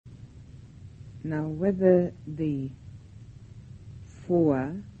Now, whether the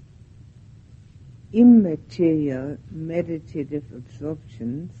four immaterial meditative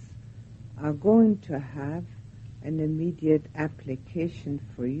absorptions are going to have an immediate application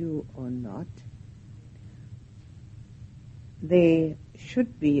for you or not, they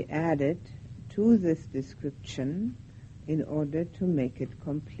should be added to this description in order to make it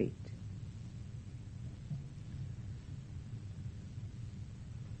complete.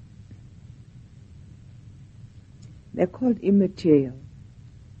 They're called immaterial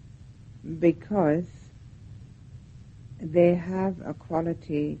because they have a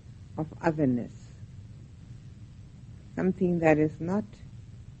quality of otherness, something that is not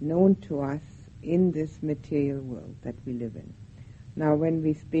known to us in this material world that we live in. Now, when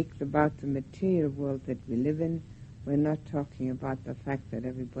we speak about the material world that we live in, we're not talking about the fact that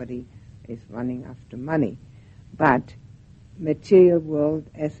everybody is running after money, but material world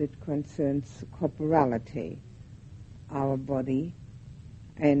as it concerns corporality, our body,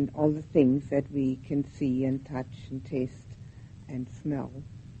 and all the things that we can see and touch and taste and smell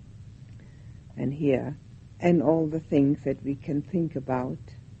and hear, and all the things that we can think about,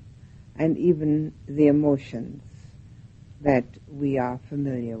 and even the emotions that we are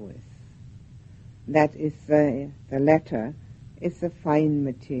familiar with. That is the latter is the fine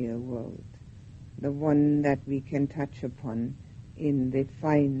material world, the one that we can touch upon in the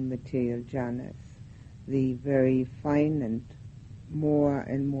fine material jhanas, the very fine and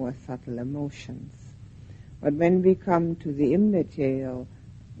more subtle emotions. But when we come to the immaterial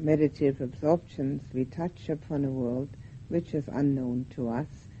meditative absorptions, we touch upon a world which is unknown to us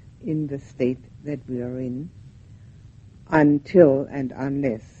in the state that we are in, until and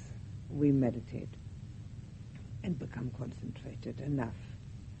unless we meditate and become concentrated enough.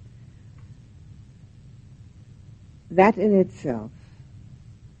 That in itself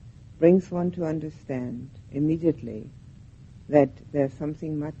brings one to understand immediately that there's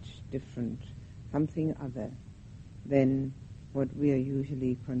something much different, something other than what we are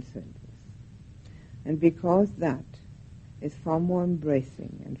usually concerned with. And because that is far more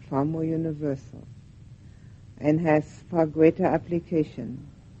embracing and far more universal and has far greater application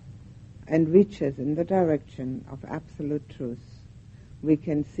and reaches in the direction of absolute truth, we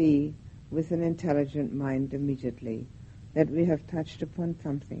can see with an intelligent mind immediately that we have touched upon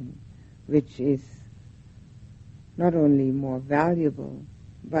something which is not only more valuable,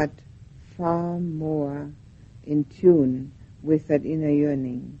 but far more in tune with that inner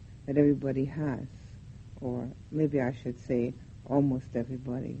yearning that everybody has, or maybe I should say almost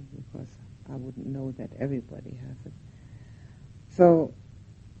everybody, because I wouldn't know that everybody has it. So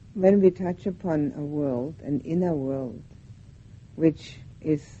when we touch upon a world, an inner world, which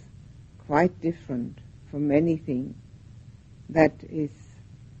is quite different from anything that is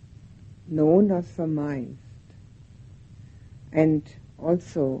known or surmised, and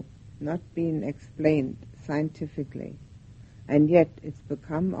also not being explained scientifically, and yet it's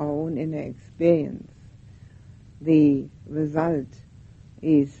become our own inner experience, the result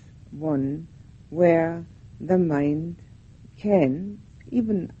is one where the mind can,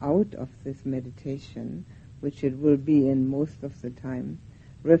 even out of this meditation, which it will be in most of the time,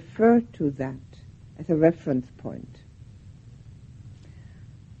 refer to that as a reference point.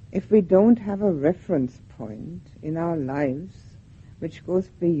 If we don't have a reference point in our lives which goes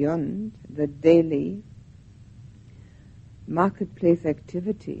beyond the daily marketplace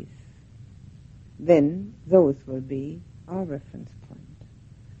activities, then those will be our reference point.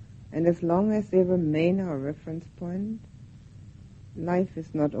 And as long as they remain our reference point, life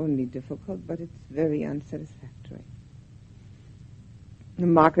is not only difficult, but it's very unsatisfactory. The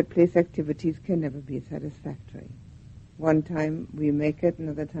marketplace activities can never be satisfactory. One time we make it,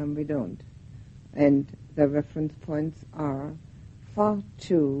 another time we don't. And the reference points are far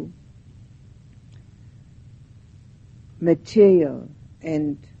too material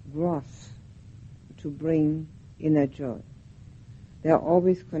and gross to bring inner joy. They are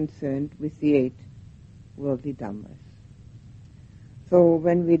always concerned with the 8 worldly dhammas. So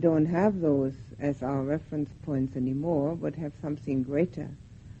when we don't have those as our reference points anymore, but have something greater,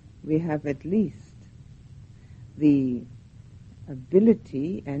 we have at least the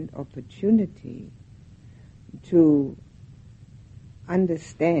ability and opportunity to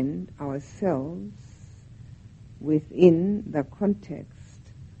understand ourselves within the context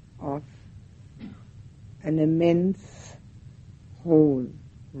of an immense whole,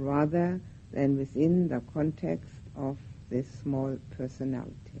 rather than within the context of this small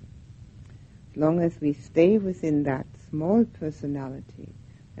personality. As long as we stay within that small personality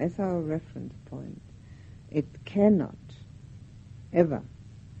as our reference point, it cannot ever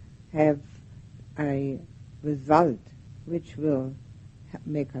have a result which will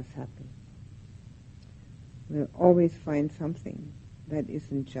make us happy. We'll always find something that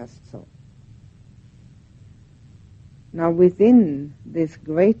isn't just so. Now within this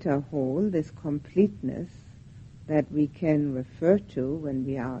greater whole, this completeness that we can refer to when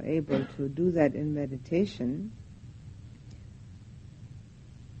we are able to do that in meditation,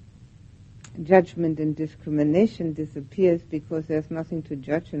 judgment and discrimination disappears because there's nothing to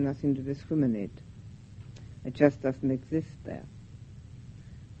judge and nothing to discriminate. It just doesn't exist there.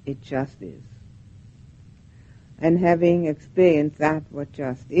 It just is. And having experienced that what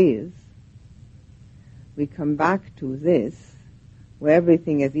just is, we come back to this, where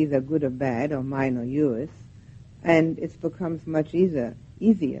everything is either good or bad, or mine or yours, and it becomes much easier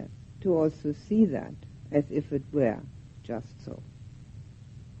to also see that as if it were just so.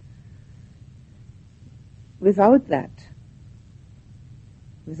 Without that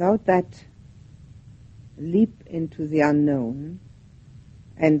leap into the unknown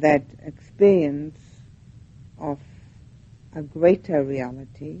and that experience of a greater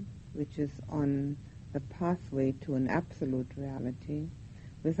reality, which is on the pathway to an absolute reality,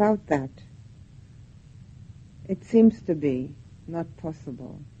 without that, it seems to be not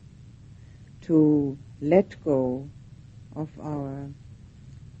possible to let go of our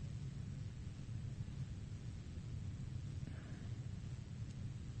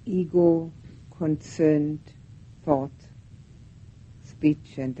ego-concerned thought,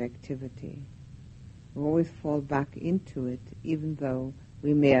 speech, and activity. We always fall back into it, even though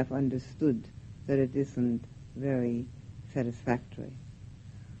we may have understood that it isn't very satisfactory.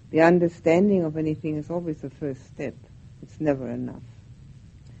 The understanding of anything is always the first step. It's never enough.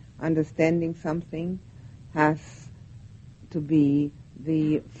 Understanding something has to be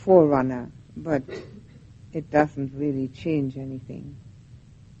the forerunner, but it doesn't really change anything.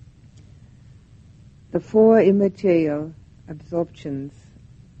 The four immaterial absorptions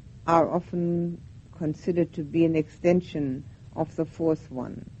are often considered to be an extension of the fourth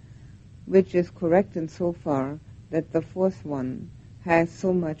one, which is correct in so far that the fourth one has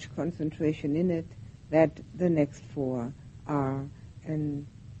so much concentration in it that the next four are an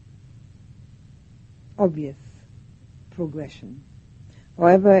obvious progression.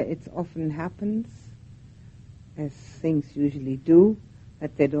 However, it often happens, as things usually do,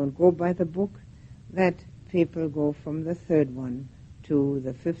 that they don't go by the book, that people go from the third one to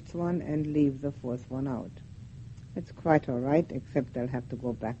the fifth one and leave the fourth one out. It's quite all right, except they'll have to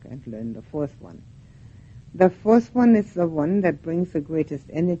go back and learn the fourth one. The fourth one is the one that brings the greatest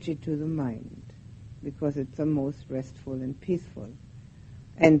energy to the mind, because it's the most restful and peaceful,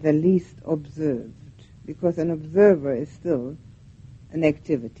 and the least observed, because an observer is still an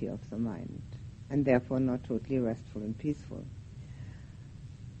activity of the mind, and therefore not totally restful and peaceful.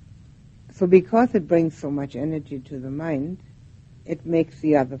 So because it brings so much energy to the mind, it makes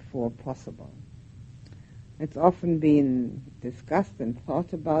the other four possible. It's often been discussed and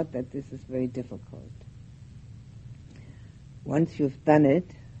thought about that this is very difficult. Once you've done it,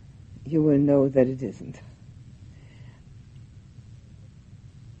 you will know that it isn't.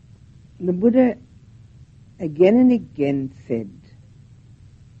 The Buddha again and again said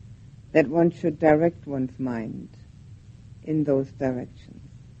that one should direct one's mind in those directions.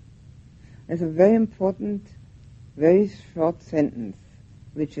 There's a very important, very short sentence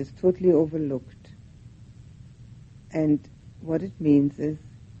which is totally overlooked. And what it means is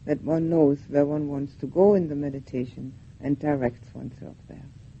that one knows where one wants to go in the meditation and directs oneself there.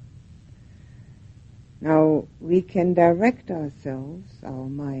 Now, we can direct ourselves, our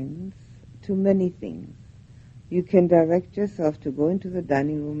minds, to many things. You can direct yourself to go into the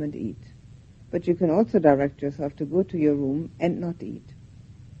dining room and eat. But you can also direct yourself to go to your room and not eat.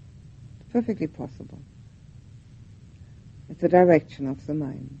 It's perfectly possible. It's a direction of the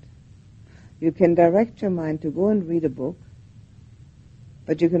mind. You can direct your mind to go and read a book,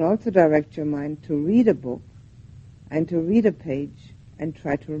 but you can also direct your mind to read a book and to read a page and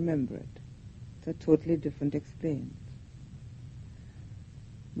try to remember it. It's a totally different experience.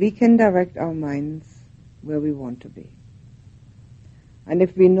 We can direct our minds where we want to be. And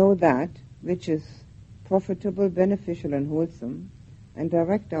if we know that, which is profitable, beneficial, and wholesome, and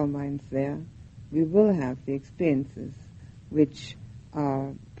direct our minds there, we will have the experiences which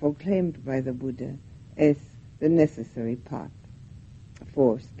are proclaimed by the Buddha as the necessary path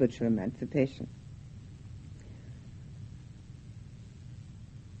for spiritual emancipation.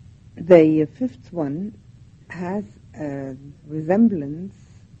 The fifth one has a resemblance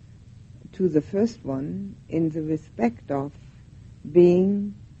to the first one in the respect of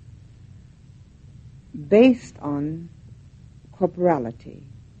being based on corporality.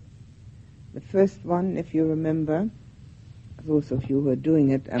 The first one, if you remember, those of you who are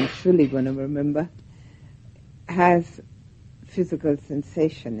doing it, I'm surely going to remember, has physical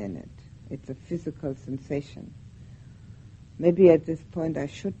sensation in it. It's a physical sensation. Maybe at this point I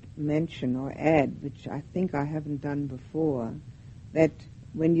should mention or add, which I think I haven't done before, that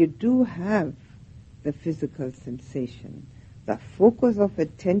when you do have the physical sensation, the focus of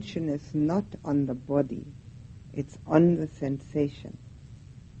attention is not on the body, it's on the sensation.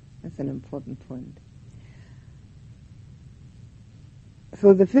 That's an important point.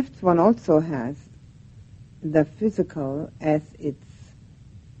 So the fifth one also has the physical as its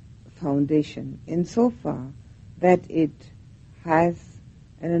foundation, insofar that it has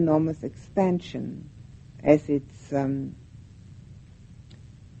an enormous expansion as its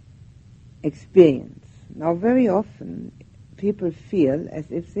experience. Now, very often people feel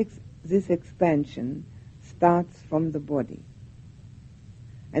as if this expansion starts from the body.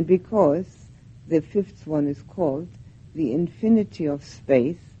 And because the fifth one is called the infinity of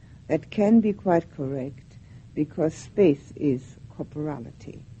space, that can be quite correct, because space is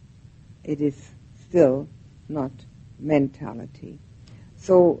corporality. It is still not mentality.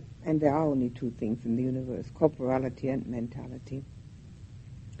 So, and there are only two things in the universe, corporality and mentality.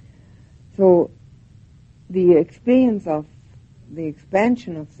 So, the experience of the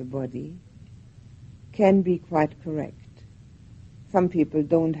expansion of the body can be quite correct. Some people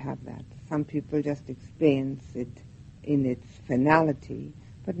don't have that. Some people just experience it in its finality,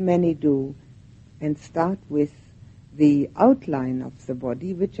 but many do, and start with the outline of the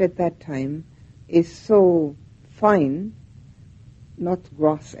body, which at that time is so fine, not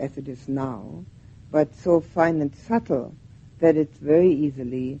gross as it is now, but so fine and subtle that it very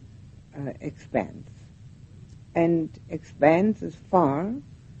easily expands. And expands as far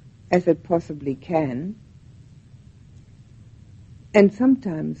as it possibly can. And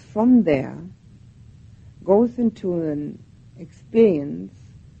sometimes from there goes into an experience,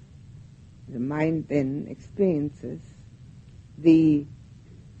 the mind then experiences a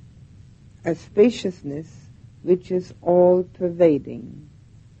spaciousness which is all-pervading,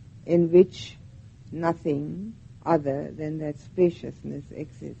 in which nothing other than that spaciousness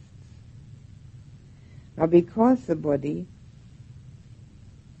exists. Now, because the body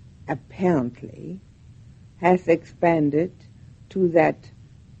apparently has expanded to that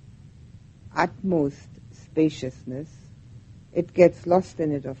utmost spaciousness, it gets lost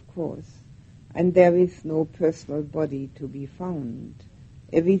in it, of course, and there is no personal body to be found.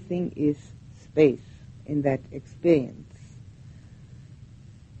 Everything is space in that experience.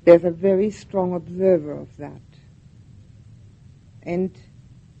 There's a very strong observer of that. And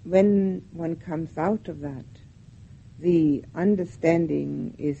when one comes out of that, the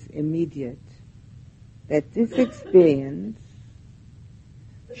understanding is immediate that this experience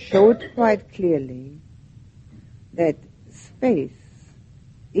showed quite clearly that space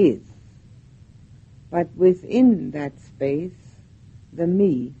is, but within that space, the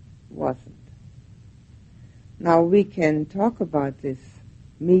me wasn't. Now we can talk about this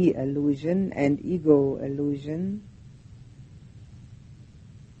me illusion and ego illusion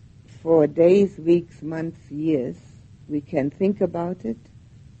for days, weeks, months, years. We can think about it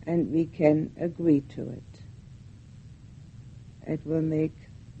and we can agree to it. It will make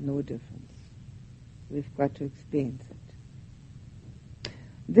no difference. We've got to experience it.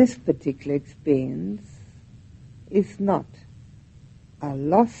 This particular experience is not a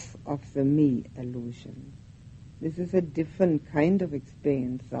loss of the me illusion. This is a different kind of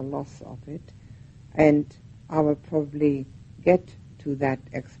experience, a loss of it, and I will probably get to that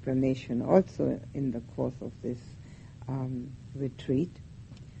explanation also in the course of this retreat.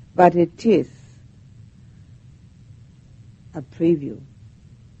 But it is a preview.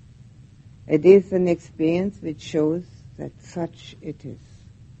 It is an experience which shows that such it is,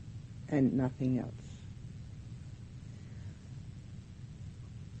 and nothing else.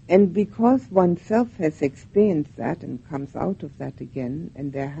 And because oneself has experienced that and comes out of that again,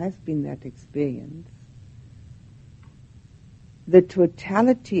 and there has been that experience, the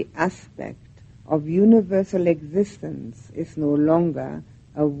totality aspect of universal existence is no longer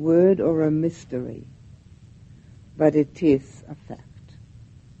a word or a mystery, but it is a fact.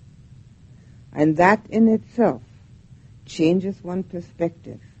 And that in itself changes one's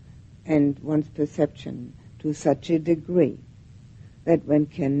perspective and one's perception to such a degree that one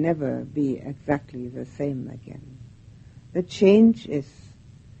can never be exactly the same again. The change is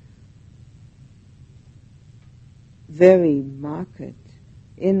very marked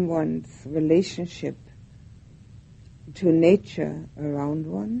in one's relationship to nature around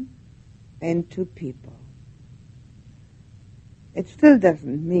one and to people. It still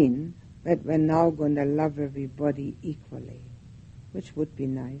doesn't mean that we're now going to love everybody equally, which would be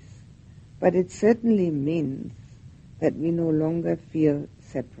nice. But it certainly means that we no longer feel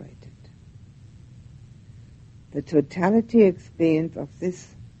separated. The totality experience of this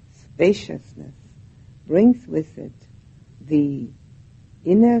spaciousness brings with it the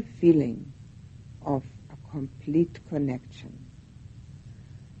inner feeling of a complete connection.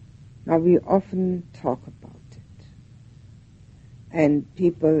 Now, we often talk about it, and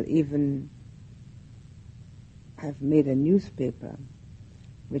people even have made a newspaper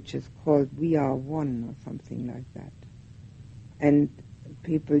which is called We Are One or something like that. And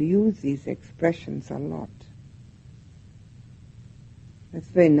people use these expressions a lot. That's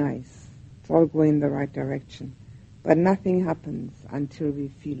very nice. It's all going in the right direction. But nothing happens until we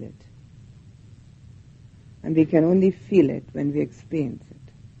feel it. And we can only feel it when we experience it.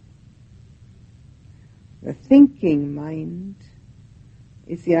 The thinking mind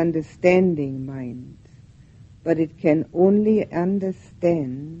is the understanding mind, but it can only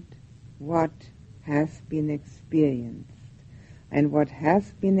understand what has been experienced. And what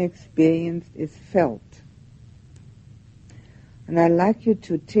has been experienced is felt. And I'd like you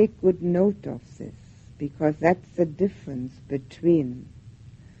to take good note of this, because that's the difference between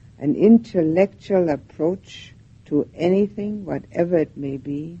an intellectual approach to anything, whatever it may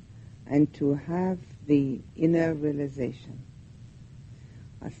be, and to have the inner realization.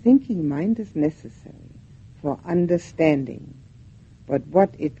 A thinking mind is necessary for understanding, but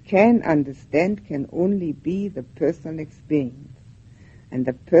what it can understand can only be the personal experience, and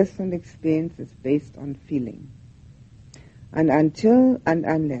the personal experience is based on feeling. And until and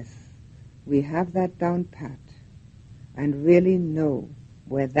unless we have that down pat and really know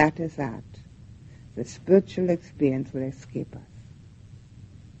where that is at, the spiritual experience will escape us.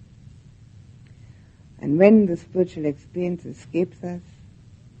 And when the spiritual experience escapes us,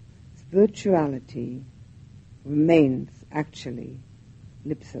 spirituality remains actually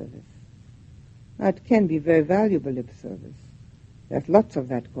lip service. Now, it can be very valuable lip service. There's lots of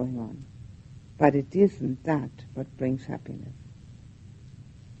that going on. But it isn't that what brings happiness.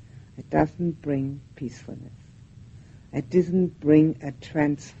 It doesn't bring peacefulness. It doesn't bring a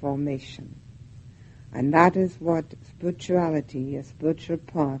transformation. And that is what spirituality, a spiritual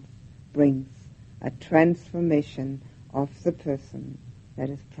path, brings, a transformation of the person that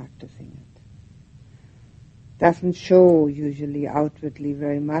is practicing it. Doesn't show usually outwardly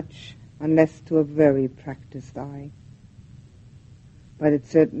very much, unless to a very practiced eye. But it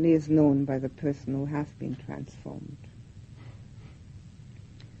certainly is known by the person who has been transformed.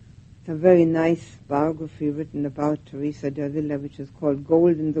 It's a very nice biography written about Teresa de Avila, which is called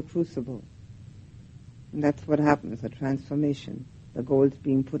Gold in the Crucible. And that's what happens, a transformation. The gold's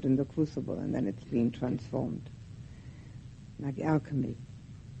being put in the crucible, and then it's being transformed, like alchemy.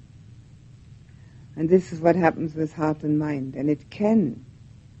 And this is what happens with heart and mind, and it can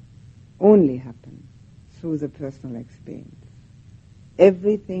only happen through the personal experience.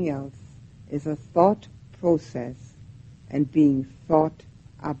 Everything else is a thought process and being thought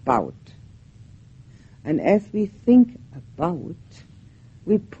about. And as we think about,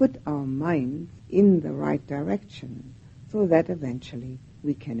 we put our minds in the right direction so that eventually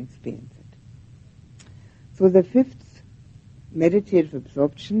we can experience it. So the fifth meditative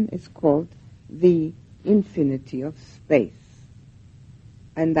absorption is called the infinity of space.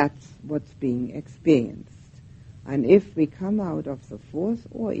 And that's what's being experienced. And if we come out of the fourth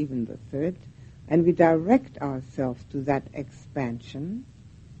or even the third, and we direct ourselves to that expansion,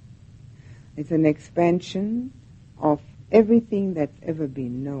 it's an expansion of everything that's ever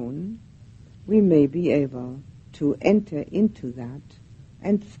been known, we may be able to enter into that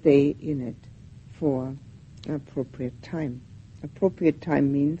and stay in it for appropriate time. Appropriate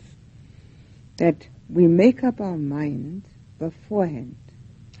time means that we make up our mind beforehand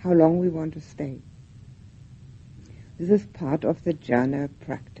how long we want to stay. This is part of the jhana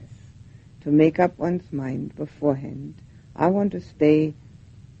practice, to make up one's mind beforehand. I want to stay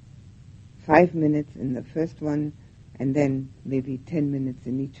 5 minutes in the first one, and then maybe 10 minutes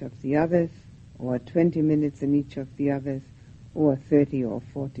in each of the others, or 20 minutes in each of the others, or 30 or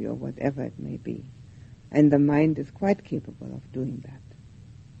 40 or whatever it may be. And the mind is quite capable of doing that,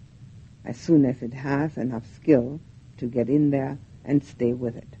 as soon as it has enough skill to get in there and stay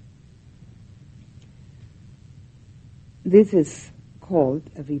with it. This is called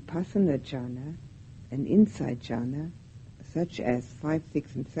a vipassana jhana, an insight jhana, such as 5,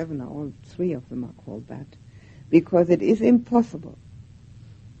 6, and 7 are all three of them are called that, because it is impossible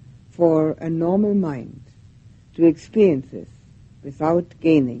for a normal mind to experience this without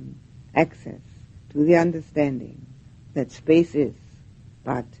gaining access to the understanding that space is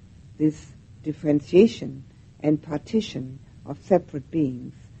but this differentiation and partition of separate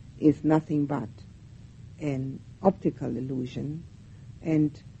beings is nothing but an optical illusion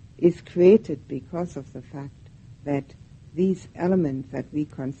and is created because of the fact that these elements that we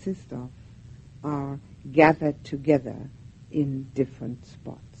consist of are gathered together in different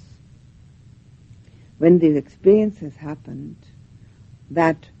spots. When the experience has happened,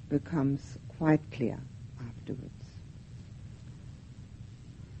 that becomes quite clear afterwards.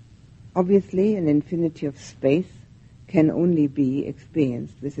 Obviously, an infinity of space can only be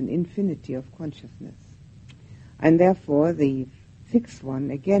experienced with an infinity of consciousness. And therefore, the fixed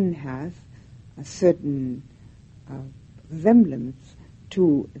one again has a certain resemblance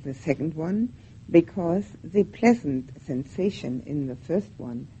to the second one, because the pleasant sensation in the first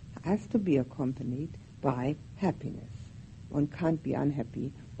one has to be accompanied by happiness. One can't be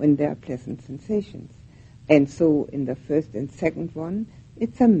unhappy when there are pleasant sensations. And so in the first and second one,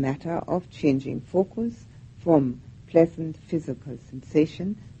 it's a matter of changing focus from pleasant physical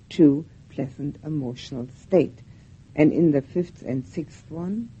sensation to pleasant emotional state. And in the fifth and sixth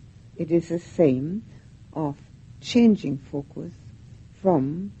one, it is the same of changing focus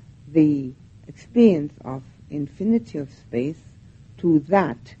from the experience of infinity of space to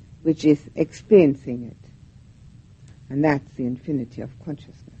that which is experiencing it. And that's the infinity of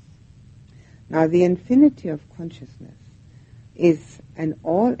consciousness. Now, the infinity of consciousness is an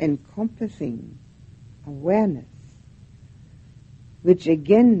all-encompassing awareness which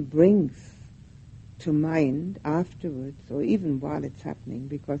again brings to mind afterwards, or even while it's happening,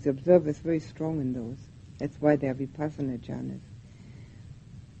 because the observer is very strong in those. That's why they are vipassana jhanas.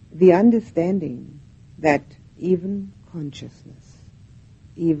 The understanding that even consciousness,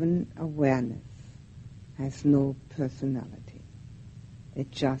 even awareness, has no personality.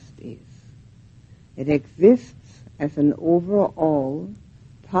 It just is. It exists as an overall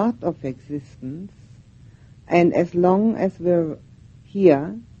part of existence, and as long as we're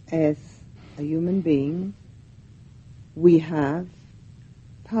here as a human being, we have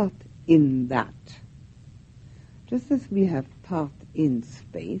part in that. Just as we have part in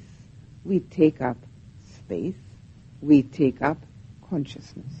space, we take up space, we take up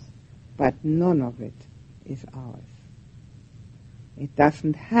consciousness, but none of it is ours. It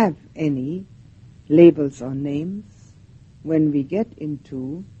doesn't have any labels or names. When we get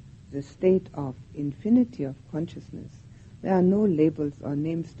into the state of infinity of consciousness, there are no labels or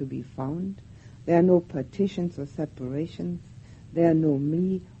names to be found. There are no partitions or separations. There are no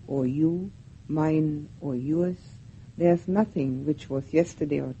me or you, mine or yours. There's nothing which was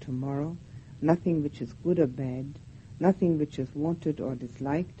yesterday or tomorrow, nothing which is good or bad, nothing which is wanted or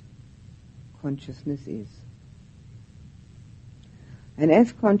disliked. Consciousness is. And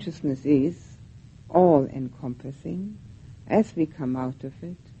as consciousness is all-encompassing, as we come out of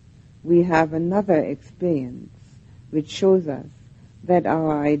it, we have another experience which shows us that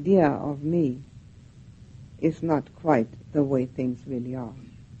our idea of me is not quite the way things really are.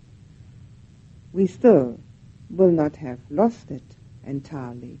 We still will not have lost it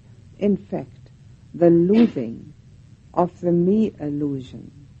entirely. In fact, the losing of the me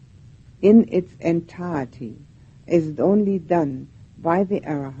illusion in its entirety is only done by the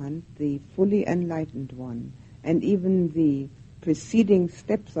Arahant, the fully enlightened one, and even the preceding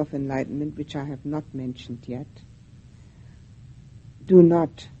steps of enlightenment, which I have not mentioned yet, do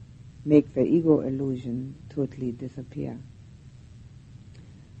not make the ego illusion totally disappear.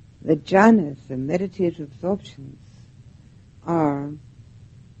 The jhanas, the meditative absorptions, are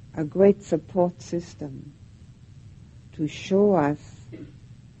a great support system to show us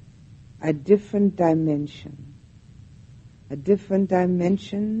a different dimension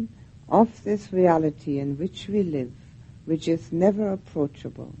of this reality in which we live, which is never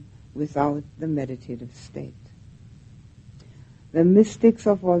approachable without the meditative state. The mystics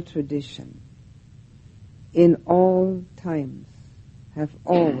of all tradition, in all times, have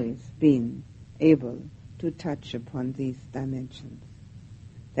always been able to touch upon these dimensions.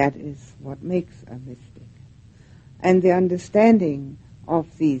 That is what makes a mystic. And the understanding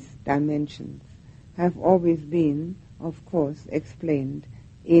of these dimensions have always been, of course, explained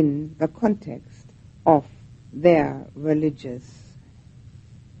in the context of their religious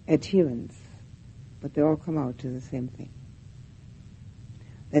adherence. But they all come out to the same thing.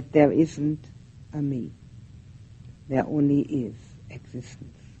 That there isn't a me. There only is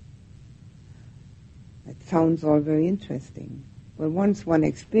existence. It sounds all very interesting, but once one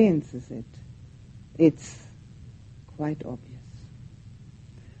experiences it, it's quite obvious.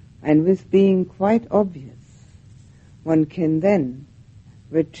 And with being quite obvious, one can then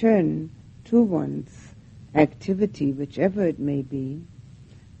return to one's activity, whichever it may be,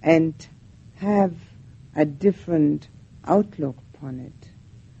 and have a different outlook upon it.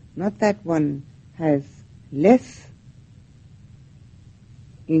 Not that one has less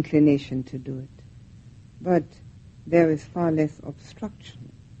inclination to do it, but there is far less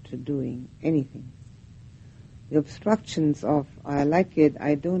obstruction to doing anything. The obstructions of I like it,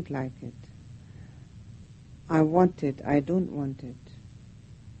 I don't like it, I want it, I don't want it,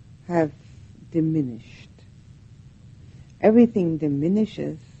 have diminished. Everything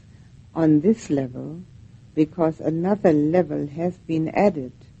diminishes on this level because another level has been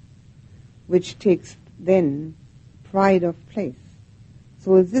added, which takes then pride of place.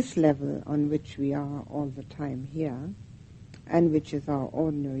 So this level on which we are all the time here, and which is our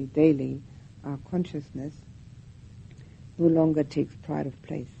ordinary daily consciousness, no longer takes pride of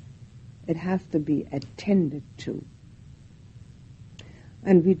place. It has to be attended to.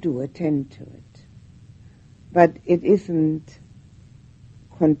 And we do attend to it. But it isn't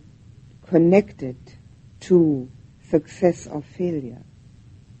connected to success or failure,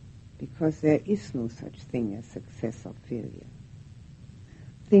 because there is no such thing as success or failure.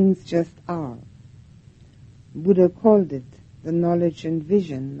 Things just are. Buddha called it the knowledge and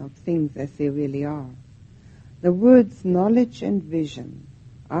vision of things as they really are. The words knowledge and vision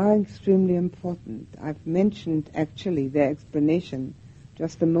are extremely important. I've mentioned actually their explanation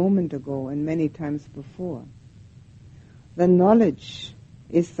just a moment ago and many times before. The knowledge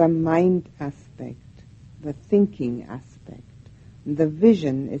is the mind aspect, the thinking aspect. And the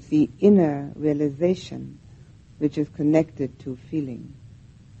vision is the inner realization which is connected to feeling.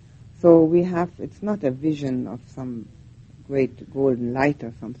 So we have, it's not a vision of some great golden light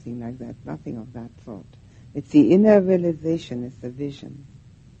or something like that, nothing of that sort. It's the inner realization, is the vision.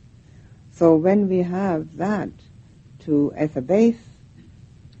 So when we have that as a base,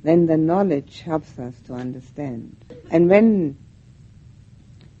 then the knowledge helps us to understand. And when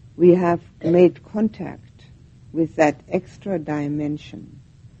we have made contact with that extra dimension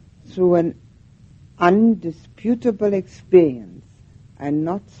through an undisputable experience, and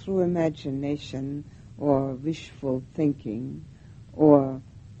not through imagination or wishful thinking or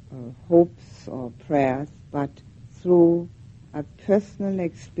hopes or prayers, but through a personal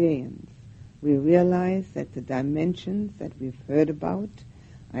experience, we realize that the dimensions that we've heard about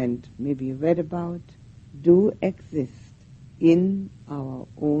and maybe read about do exist in our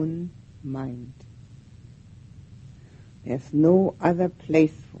own mind. There's no other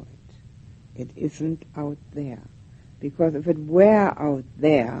place for it. It isn't out there. Because if it were out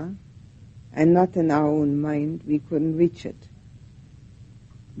there and not in our own mind, we couldn't reach it.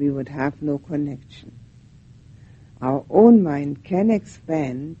 We would have no connection. Our own mind can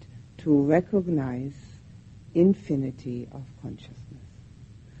expand to recognize infinity of consciousness.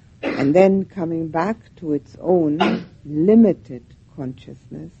 And then coming back to its own limited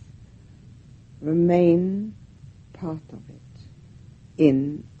consciousness, remain part of it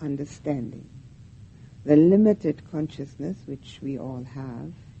in understanding. The limited consciousness which we all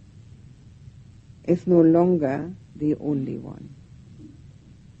have is no longer the only one.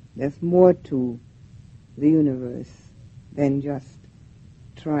 There's more to the universe than just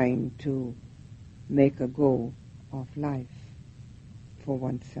trying to make a go of life for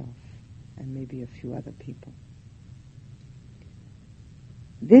oneself and maybe a few other people.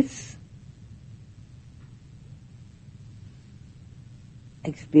 This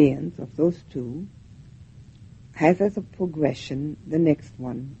experience of those two has as a progression the next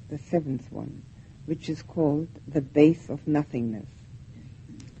one, the seventh one, which is called the base of nothingness.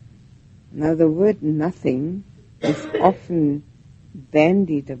 Now the word nothing is often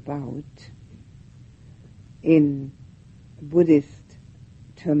bandied about in Buddhist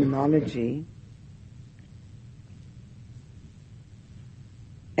terminology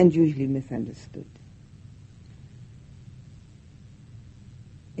and usually misunderstood.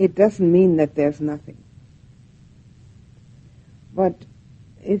 It doesn't mean that there's nothing. But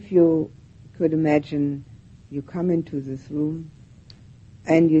if you could imagine you come into this room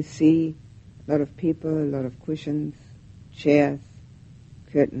and you see a lot of people, a lot of cushions, chairs,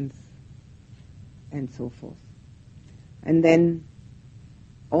 curtains, and so forth. And then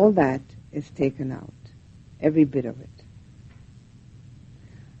all that is taken out, every bit of it.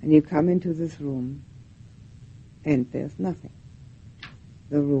 And you come into this room and there's nothing.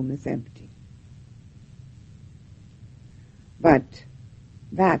 The room is empty. But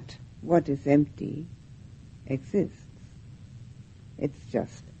that, what is empty, exists. It's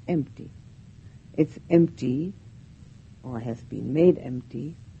just empty. It's empty, or has been made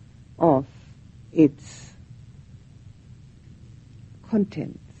empty, of its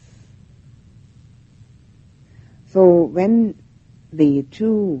contents. So when the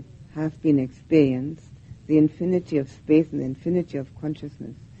two have been experienced, the infinity of space and the infinity of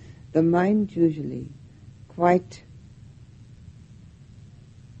consciousness, the mind usually, quite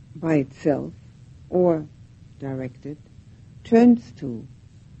by itself or directed, turns to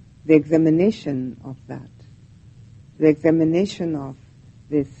the examination of that, the examination of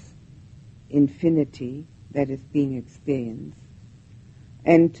this infinity that is being experienced,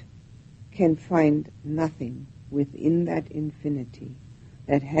 and can find nothing within that infinity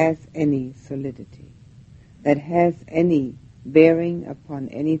that has any solidity, that has any bearing upon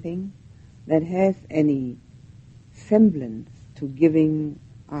anything, that has any semblance to giving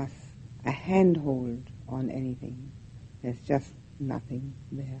us a handhold on anything. There's just nothing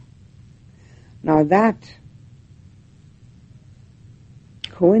there. Now that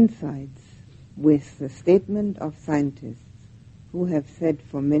coincides with the statement of scientists who have said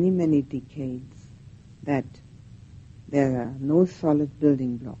for many, many decades that there are no solid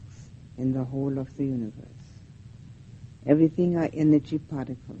building blocks in the whole of the universe. Everything are energy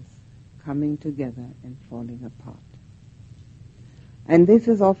particles coming together and falling apart. And this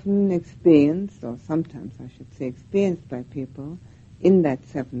is often experienced, or sometimes I should say experienced by people in that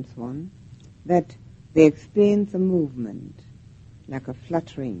seventh one, that they experience a movement, like a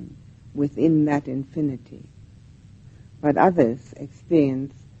fluttering within that infinity. But others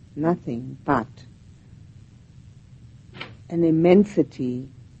experience nothing but an immensity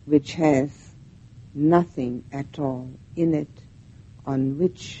which has nothing at all in it on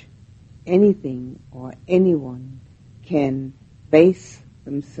which anything or anyone can base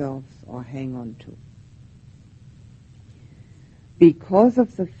themselves or hang on to. Because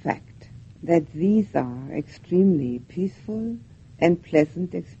of the fact that these are extremely peaceful and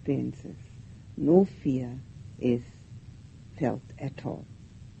pleasant experiences, no fear is felt at all.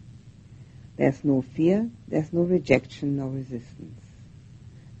 There's no fear, there's no rejection, no resistance.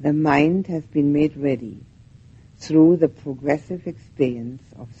 The mind has been made ready through the progressive experience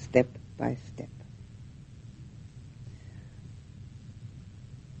of step by step.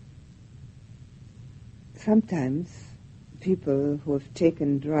 Sometimes people who have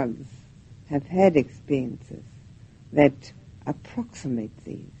taken drugs have had experiences that approximate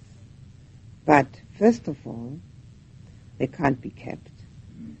these. But first of all, they can't be kept.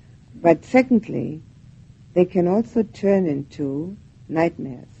 But secondly, they can also turn into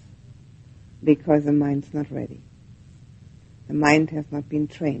nightmares because the mind's not ready. The mind has not been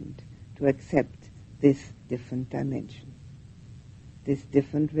trained to accept this different dimension, this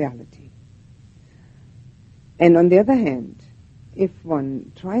different reality. And on the other hand, if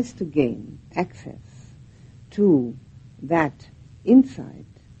one tries to gain access to that insight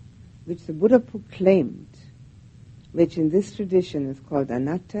which the Buddha proclaimed, which in this tradition is called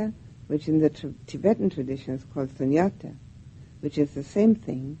anatta, which in the Tibetan tradition is called sunyata, which is the same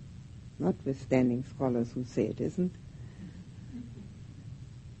thing, notwithstanding scholars who say it isn't,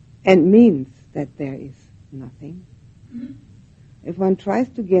 and means that there is nothing. If one tries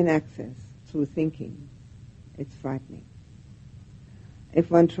to gain access through thinking, it's frightening.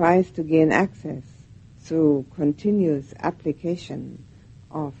 If one tries to gain access through continuous application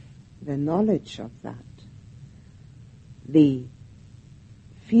of the knowledge of that, the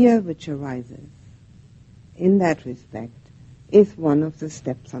fear which arises in that respect is one of the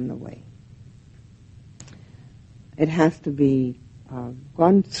steps on the way. It has to be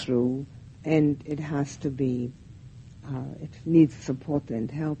gone through, and it has to be, it needs support and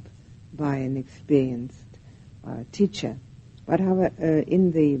help by an experienced teacher. But however,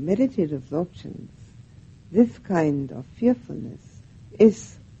 in the meditative absorptions, this kind of fearfulness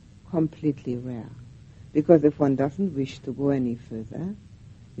is completely rare. Because if one doesn't wish to go any further,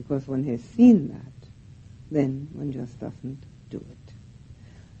 because one has seen that, then one just doesn't do it.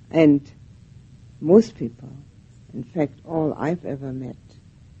 And most people, in fact all I've ever met,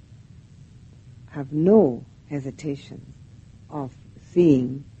 have no hesitation of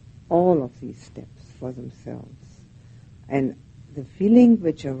seeing all of these steps for themselves. And the feeling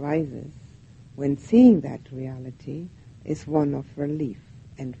which arises when seeing that reality is one of relief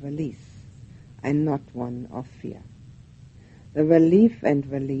and release, and not one of fear. The relief and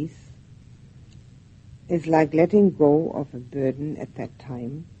release is like letting go of a burden at that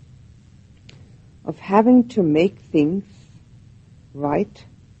time, of having to make things right,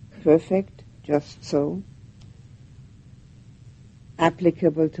 perfect, just so,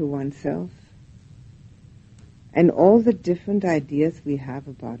 applicable to oneself, and all the different ideas we have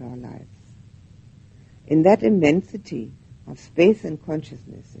about our lives. In that immensity of space and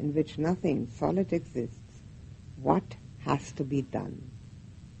consciousness in which nothing solid exists, what has to be done?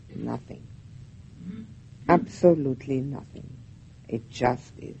 Nothing. Absolutely nothing. It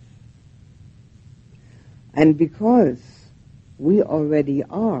just is. And because we already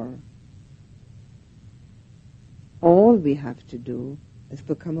are, all we have to do is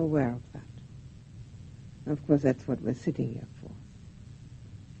become aware of that. And of course, that's what we're sitting here for.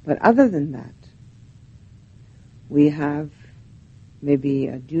 But other than that, we have maybe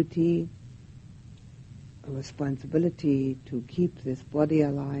a duty, a responsibility to keep this body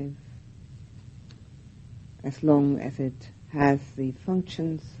alive as long as it has the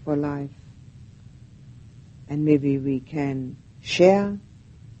functions for life. And maybe we can share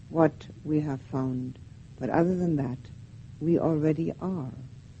what we have found. But other than that, we already are.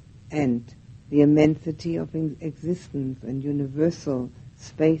 And the immensity of existence and universal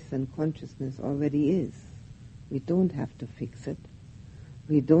space and consciousness already is. We don't have to fix it.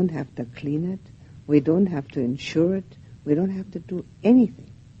 We don't have to clean it. We don't have to insure it. We don't have to do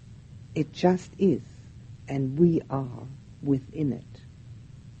anything. It just is. And we are within it.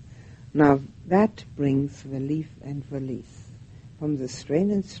 Now that brings relief and release from the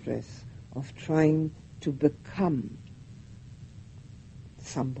strain and stress of trying to become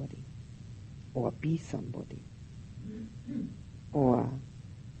somebody or be somebody or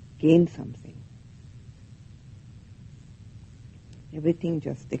gain something. Everything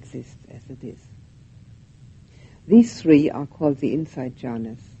just exists as it is. These three are called the insight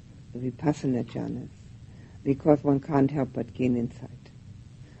jhanas, the vipassana jhanas, because one can't help but gain insight.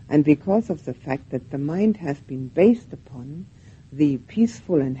 And because of the fact that the mind has been based upon the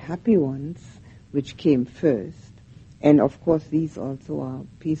peaceful and happy ones which came first, and of course these also are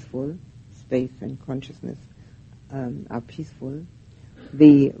peaceful, space and consciousness are peaceful,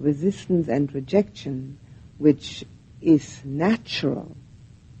 the resistance and rejection which is natural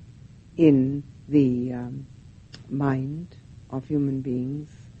in the mind of human beings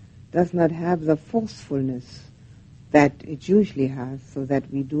does not have the forcefulness that it usually has, so that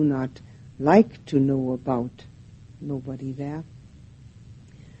we do not like to know about nobody there.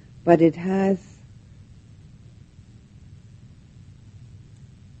 But it has,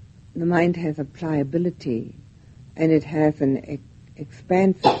 the mind has a pliability, and it has an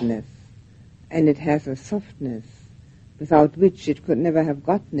expansiveness, and it has a softness without which it could never have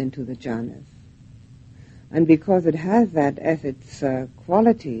gotten into the jhanas. And because it has that as its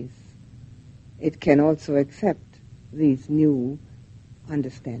qualities, it can also accept these new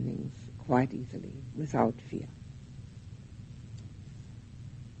understandings quite easily, without fear.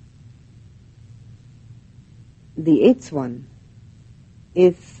 The eighth one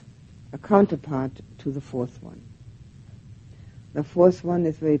is a counterpart to the fourth one. The fourth one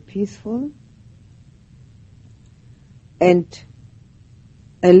is very peaceful and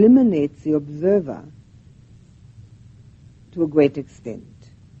eliminates the observer to a great extent.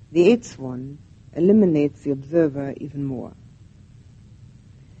 The eighth one eliminates the observer even more.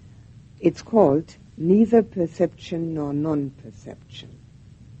 It's called neither perception nor non-perception.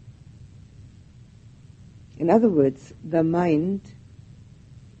 In other words, the mind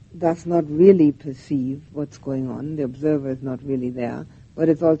does not really perceive what's going on. The observer is not really there, but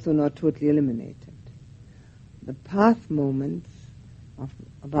it's also not totally eliminated. The path moments,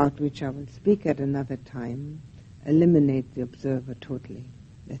 about which I will speak at another time, eliminate the observer totally.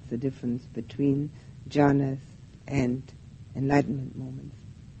 That's the difference between jhanas and enlightenment moments.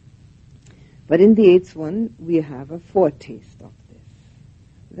 But in the eighth one, we have a foretaste of this.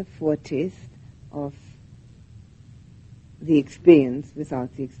 The foretaste of the experience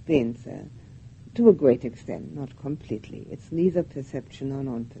without the experiencer, to a great extent, not completely. It's neither perception nor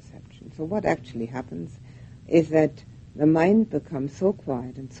non-perception. So what actually happens is that the mind becomes so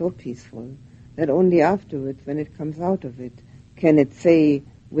quiet and so peaceful that only afterwards, when it comes out of it, can it say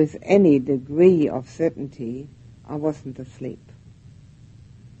with any degree of certainty, I wasn't asleep.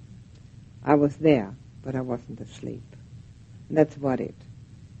 I was there, but I wasn't asleep. And that's about it.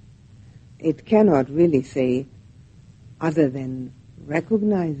 It cannot really say other than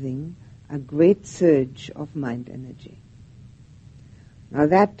recognizing a great surge of mind energy. Now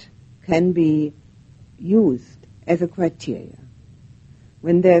that can be used as a criteria.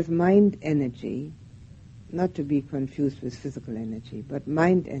 When there's mind energy, not to be confused with physical energy, but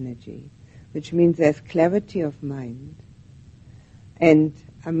mind energy, which means there's clarity of mind, and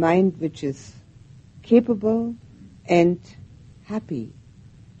a mind which is capable and happy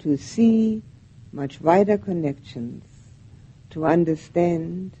to see much wider connections, to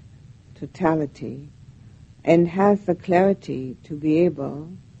understand totality, and has the clarity to be able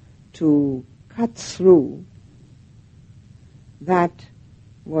to cut through that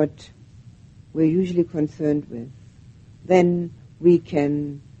what we're usually concerned with, then we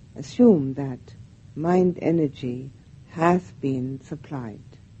can assume that mind energy has been supplied.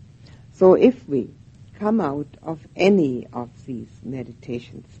 So if we come out of any of these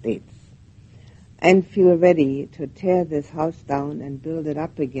meditation states and feel ready to tear this house down and build it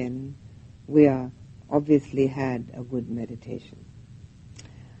up again, we are obviously had a good meditation.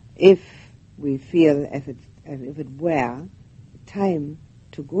 If we feel as if it were time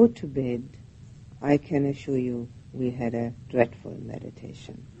to go to bed, I can assure you we had a dreadful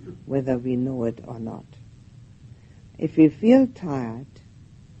meditation, whether we know it or not. If we feel tired,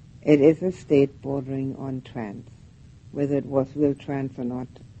 it is a state bordering on trance. Whether it was real trance or not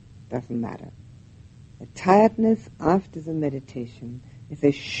doesn't matter. The tiredness after the meditation is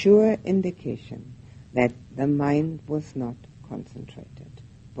a sure indication that the mind was not concentrated,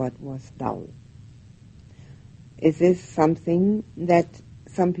 but was dull. Is this something that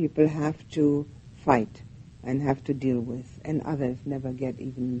some people have to fight and have to deal with, and others never get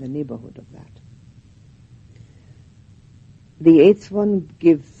even in the neighborhood of that? The eighth one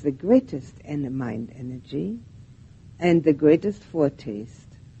gives the greatest mind energy and the greatest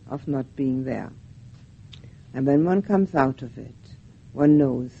foretaste of not being there. And when one comes out of it, one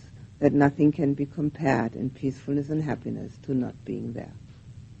knows that nothing can be compared in peacefulness and happiness to not being there.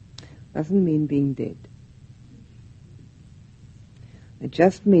 Doesn't mean being dead. It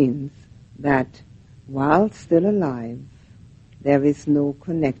just means that while still alive, there is no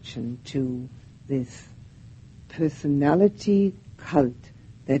connection to this personality cult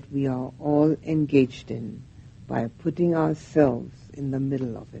that we are all engaged in by putting ourselves in the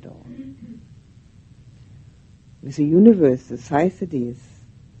middle of it all. With a universe the size it is,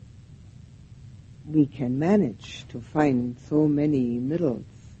 we can manage to find so many middles,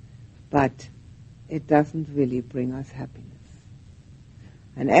 but it doesn't really bring us happiness.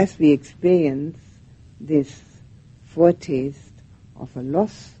 And as we experience this foretaste of a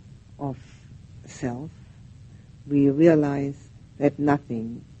loss of self, we realize that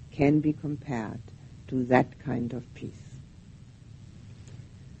nothing can be compared to that kind of peace.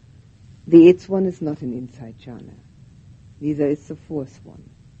 The eighth one is not an insight jhana. Neither is the fourth one.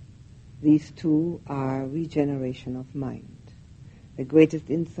 These two are regeneration of mind. The greatest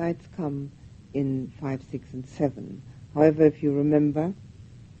insights come in 5, 6, and 7. However, if you remember,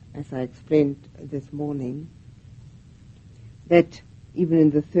 as I explained this morning, that even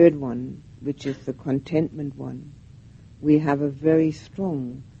in the third one, which is the contentment one, we have a very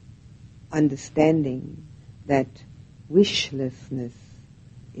strong understanding that wishlessness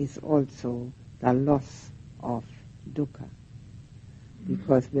is also the loss of dukkha,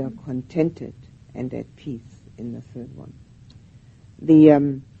 because we are contented and at peace in the third one.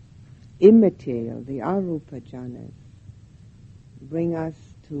 The immaterial, the arupa jhanas, bring us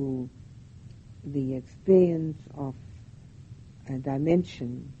to the experience of a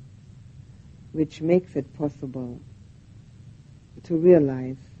dimension which makes it possible to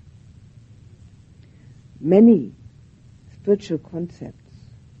realize many spiritual concepts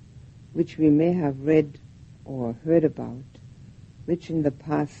which we may have read or heard about, which in the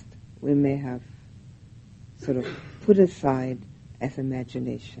past we may have sort of put aside as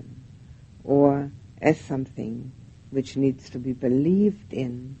imagination or as something which needs to be believed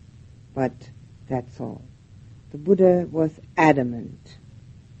in, but that's all. The Buddha was adamant.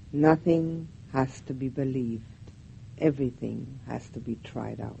 Nothing has to be believed. Everything has to be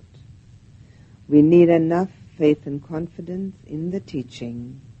tried out. We need enough faith and confidence in the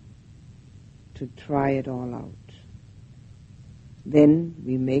teaching to try it all out. Then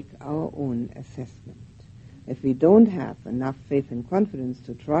we make our own assessment. If we don't have enough faith and confidence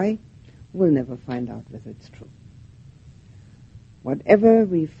to try, we'll never find out whether it's true. Whatever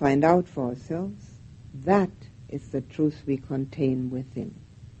we find out for ourselves, that is the truth we contain within.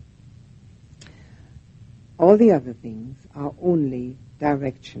 All the other things are only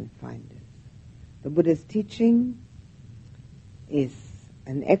direction finders. The Buddha's teaching is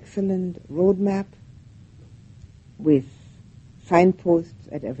an excellent roadmap with signposts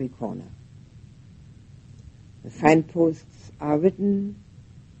at every corner. The signposts are written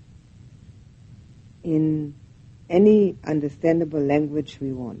in any understandable language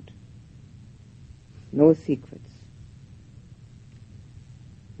we want. No secrets.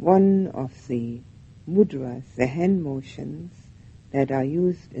 One of the mudras, the hand motions that are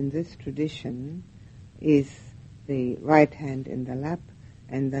used in this tradition, is the right hand in the lap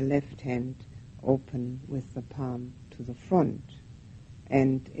and the left hand open with the palm to the front.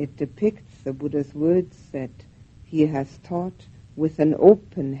 And it depicts the Buddha's words that he has taught: with an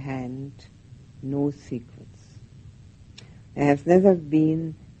open hand, no secrets. There has never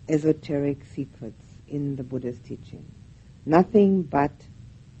been esoteric secrets in the Buddha's teaching. Nothing but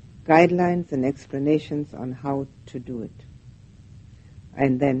guidelines and explanations on how to do it.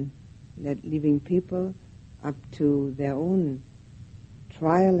 And then leaving people up to their own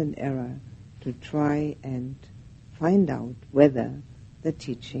trial and error to try and find out whether the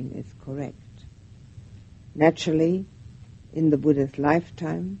teaching is correct. Naturally, in the Buddha's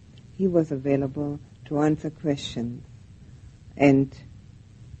lifetime, he was available to answer questions. And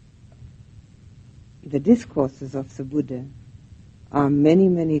the discourses of the Buddha are many,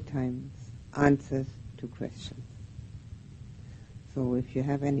 many times answers to questions. So if you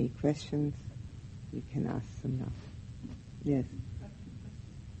have any questions, you can ask them now. Yes?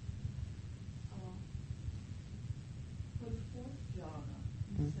 For the fourth jhana,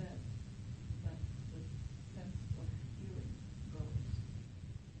 you said that the sense of hearing goes.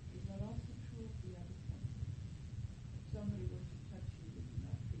 Is that also true of the other senses? If somebody were to touch you, would you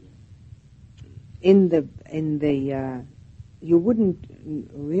not feel? You wouldn't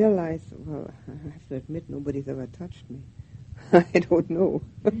realize, well, I have to admit, nobody's ever touched me. I don't know.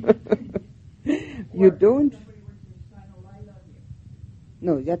 You don't?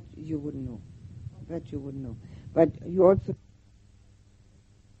 No, that you wouldn't know. That you wouldn't know. But you also...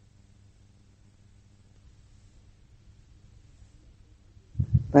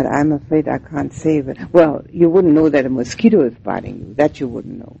 But I'm afraid I can't say that. Well, you wouldn't know that a mosquito is biting you. That you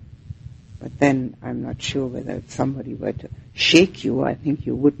wouldn't know. But then I'm not sure whether if somebody were to shake you, I think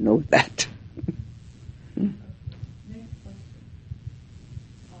you would know that.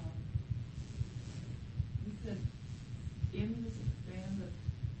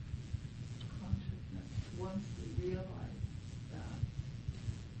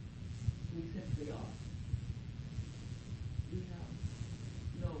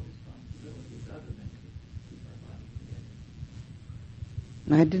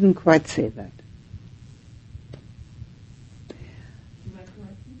 I didn't quite say that.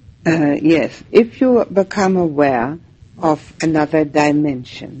 Yes, if you become aware of another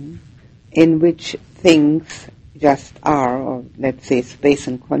dimension in which things just are, or let's say space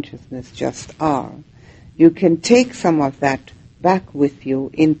and consciousness just are, you can take some of that back with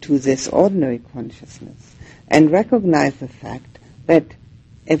you into this ordinary consciousness and recognize the fact that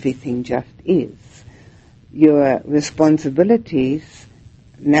everything just is. Your responsibilities,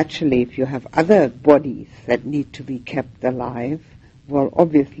 naturally, if you have other bodies that need to be kept alive, well,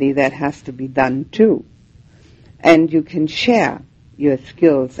 obviously that has to be done too. And you can share your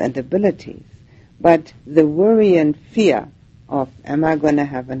skills and abilities. But the worry and fear of, am I going to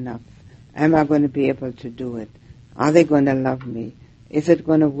have enough? Am I going to be able to do it? Are they going to love me? Is it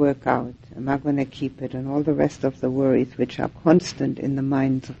going to work out? Am I going to keep it? And all the rest of the worries which are constant in the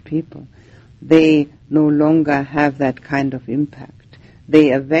minds of people, they no longer have that kind of impact.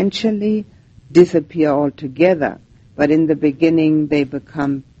 They eventually disappear altogether, but in the beginning they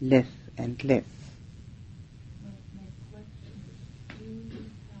become less and less. My question is, do you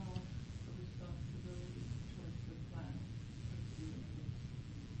have a responsibility towards the planet?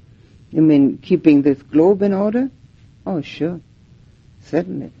 You mean keeping this globe in order? Oh, sure.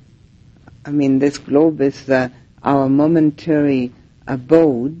 Certainly. I mean, this globe is our momentary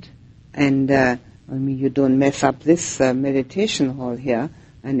abode, and you don't mess up this meditation hall here,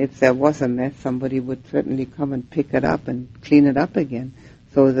 and if there was a mess, somebody would certainly come and pick it up and clean it up again.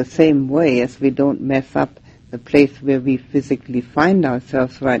 So the same way as we don't mess up the place where we physically find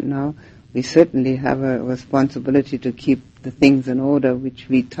ourselves right now, we certainly have a responsibility to keep the things in order which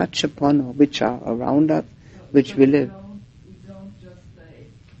we touch upon or which are around us, which we live. We don't just say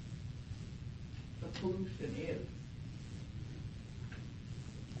the pollution is.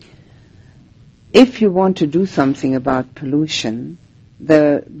 If you want to do something about pollution,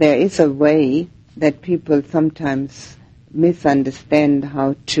 there is a way that people sometimes misunderstand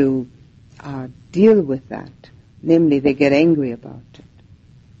how to deal with that. Namely, they get angry about it.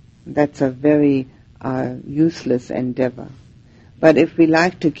 That's a very useless endeavor. But if we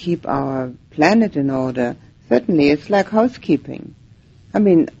like to keep our planet in order, certainly it's like housekeeping. I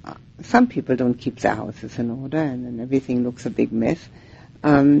mean, some people don't keep their houses in order and then everything looks a big mess.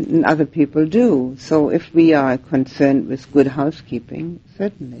 And other people do. So if we are concerned with good housekeeping,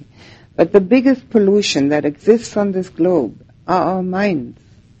 certainly. But the biggest pollution that exists on this globe are our minds.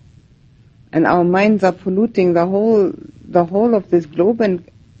 And our minds are polluting the whole of this globe, and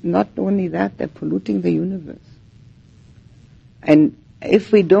not only that, they're polluting the universe. And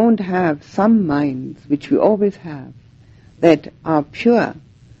if we don't have some minds, which we always have, that are pure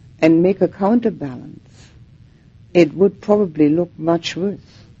and make a counterbalance, it would probably look much worse.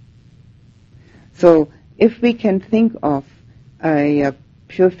 So if we can think of a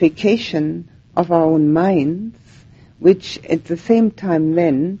purification of our own minds, which at the same time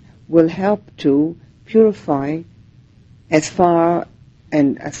then will help to purify as far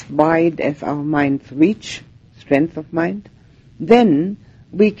and as wide as our minds reach, strength of mind. Then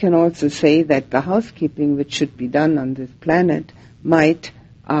we can also say that the housekeeping which should be done on this planet might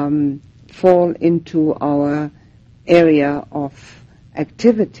fall into our area of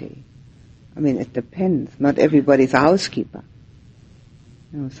activity. I mean, it depends. Not everybody's a housekeeper.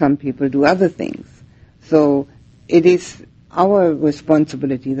 Some people do other things. So it is our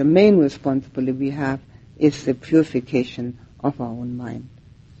responsibility, the main responsibility we have is the purification of our own mind.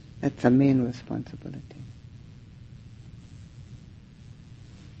 That's the main responsibility.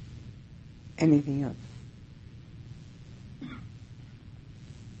 Anything else?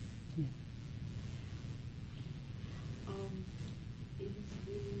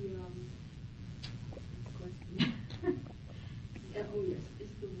 Is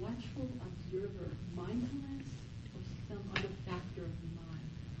the watchful observer mindfulness or some other factor of the mind?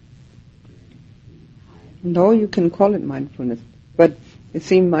 No, you can call it mindfulness. But you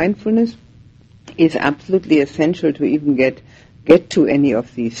see, mindfulness is absolutely essential to even get to any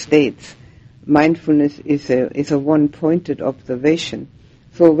of these states. Mindfulness is a one-pointed observation.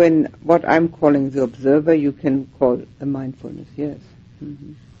 So when what I'm calling the observer, you can call the mindfulness, yes.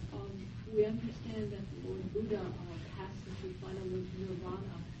 Mm-hmm. We understand that the Lord Buddha passed into final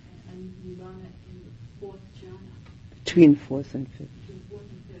nirvana and nirvana in the fourth jhana. Between fourth and fifth. Between fourth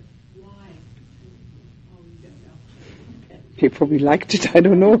and fifth. Why? Oh, we don't know. Okay. He probably liked it, I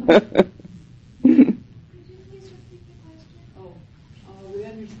don't know. We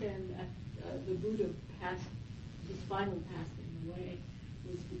understand that the Buddha passed, his final passing away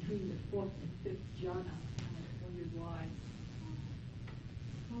was between the fourth and fifth jhana. And I wondered why.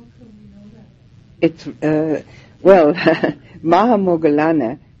 How can we know that? It's, well,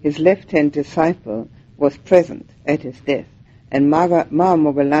 Mahamoggallana, his left-hand disciple, was present at his death. And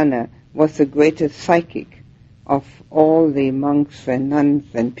Mahamoggallana was the greatest psychic of all the monks and nuns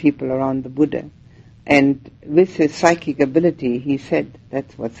and people around the Buddha. And with his psychic ability, he said,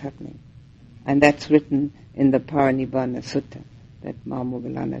 that's what's happening. And that's written in the Parinibbana Sutta, that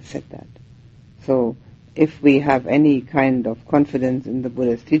Mahamoggallana said that. So, if we have any kind of confidence in the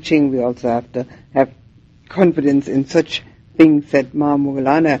Buddha's teaching, we also have to have confidence in such things that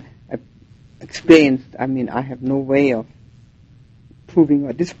Mahamoggallana experienced. I mean, I have no way of proving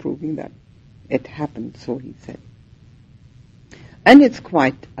or disproving that. It happened, so he said. And it's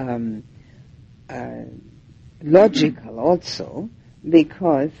quite logical also,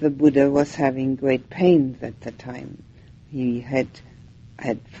 because the Buddha was having great pains at the time. He had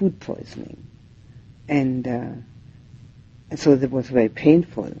food poisoning, and so it was very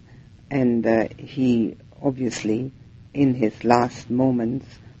painful. And he obviously, in his last moments,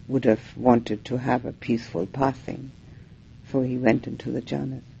 would have wanted to have a peaceful passing. So he went into the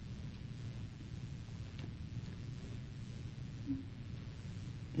jhanas.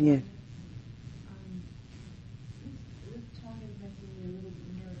 Yes. This talk is making me a little bit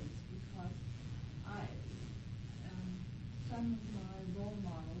nervous because some of my role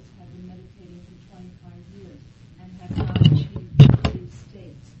models have been meditating for 25 years and have not achieved these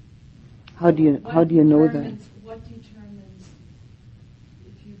states. How do you know that? What determines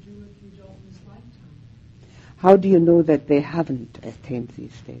if you do, if you don't in this lifetime? How do you know that they haven't attained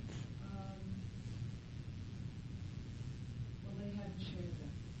these states? Well, they haven't shared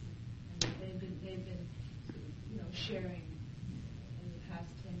them. And they've been sharing in the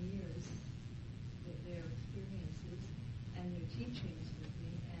past 10 years their experiences and their teachings with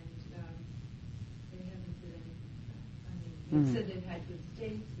me, and they haven't said anything about it. I mean, they said they've had good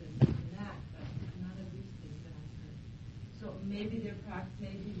states and that, but none of these things that I've heard. So maybe their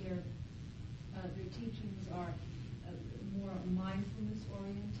teachings are more mindfulness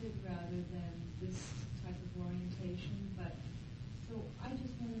oriented rather than this type of orientation. But so I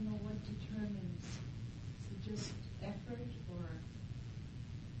just want to know what determines. Is it just effort, or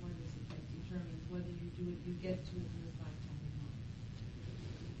what is it that determines whether you do it, you get to it in this lifetime or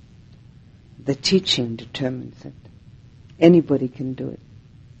not? The teaching determines it. Anybody can do it.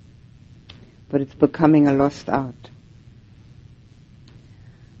 But it's becoming a lost art.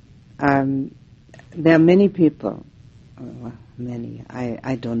 There are many people,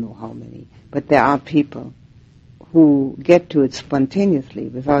 I don't know how many, but there are people who get to it spontaneously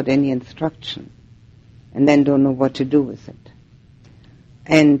without any instruction and then don't know what to do with it.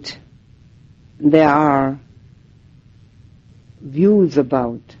 And there are views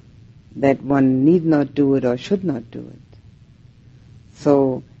about that one need not do it or should not do it.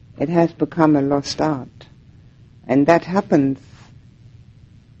 So it has become a lost art. And that happens.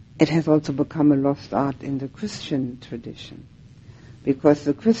 It has also become a lost art in the Christian tradition. because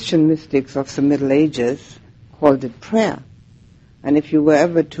the Christian mystics of the Middle Ages called it prayer. And if you were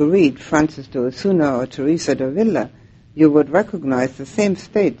ever to read Francis de Osuna or Teresa de Avila, you would recognize the same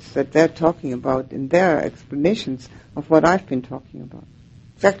states that they're talking about in their explanations of what I've been talking about.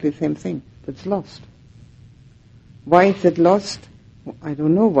 Exactly the same thing, but it's lost. Why is it lost? I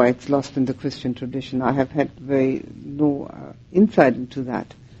don't know why it's lost in the Christian tradition. I have had no insight into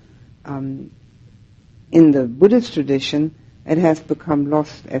that. In the Buddhist tradition, it has become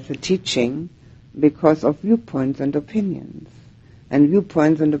lost as a teaching because of viewpoints and opinions. And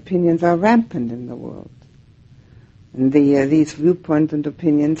viewpoints and opinions are rampant in the world. And these viewpoints and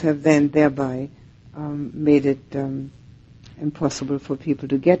opinions have then thereby made it impossible for people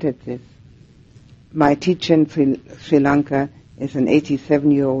to get at this. My teacher in Sri Lanka is an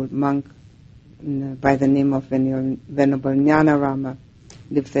 87-year-old monk by the name of Venerable Jnanarama,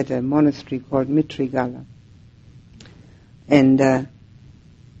 lives at a monastery called Mitrigala. And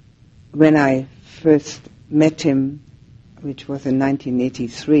when I first met him, which was in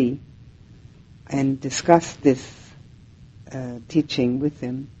 1983, and discussed this teaching with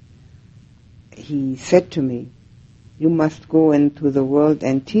him, he said to me, "You must go into the world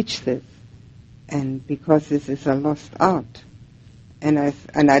and teach this, and because this is a lost art." And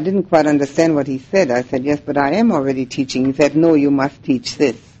I didn't quite understand what he said. I said, "Yes, but I am already teaching." He said, "No, you must teach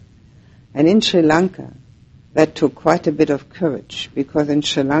this." And in Sri Lanka, that took quite a bit of courage, because in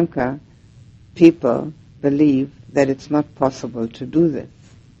Sri Lanka, people believe that it's not possible to do this.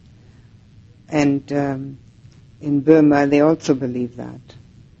 And in Burma, they also believe that.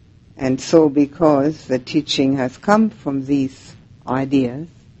 And so because the teaching has come from these ideas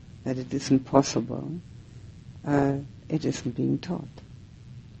that it isn't possible, it isn't being taught.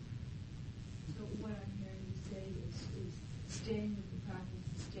 So what I'm hearing you say is staying with the practice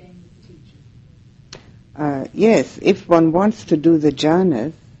and staying with the teacher. Yes, if one wants to do the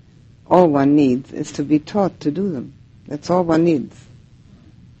jhanas, all one needs is to be taught to do them. That's all one needs.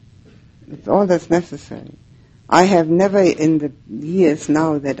 It's all that's necessary. I have never, in the years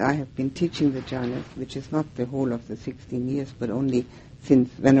now that I have been teaching the jhanas, which is not the whole of the 16 years, but only since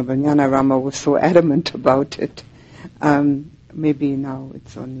Venerable Jnanarama was so adamant about it, maybe now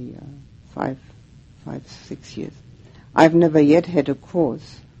it's only 6 years. I've never yet had a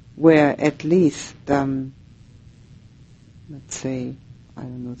course where at least, let's say, I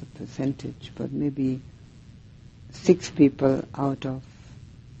don't know the percentage, but maybe 6 people out of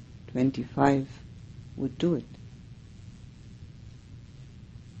 25 would do it.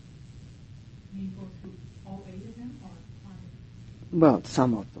 You go through all 8 of them, or 5? Well,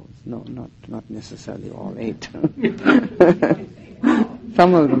 some of those. No, not necessarily all 8.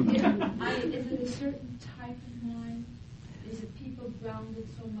 Some of them. Is it a certain type of mind? Is it people grounded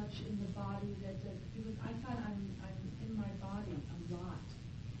so much in the body that because I find I'm in my body a lot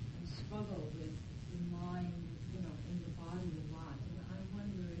and struggle with the mind, in the body a lot. And I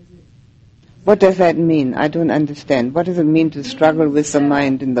wonder, is it... What does that mean? I don't understand. What does it mean to struggle with the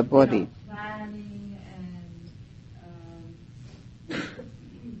mind in the body? Planning and,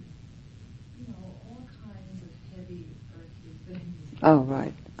 all kinds of heavy earthly things. Oh,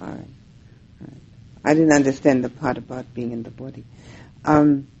 right. All right. I didn't understand the part about being in the body.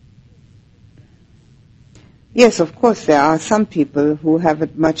 Yes, of course, there are some people who have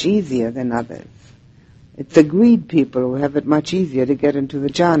it much easier than others. It's the greed people who have it much easier to get into the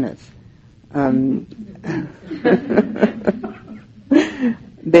jhanas.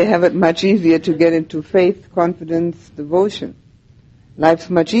 They have it much easier to get into faith, confidence, devotion. Life's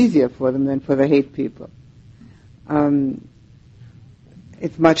much easier for them than for the hate people.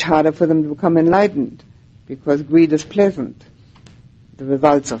 It's much harder for them to become enlightened because greed is pleasant. The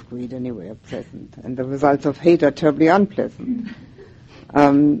results of greed, anyway, are pleasant, and the results of hate are terribly unpleasant.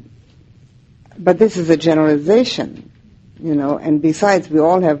 But this is a generalization, and besides, we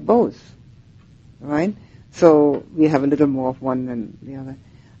all have both, right? So we have a little more of one than the other.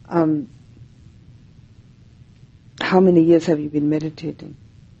 How many years have you been meditating?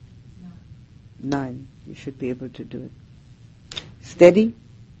 9. You should be able to do it. Steady?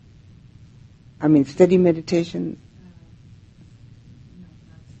 Steady meditation? No,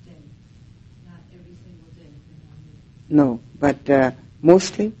 not steady. Not every single day. No, but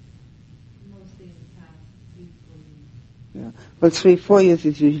mostly? Mostly in the past 3-4 years. Yeah. Well, 3-4 years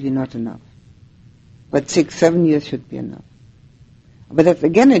is usually not enough. But 6-7 years should be enough. But that's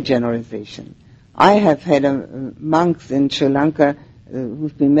again a generalization. I have had monks in Sri Lanka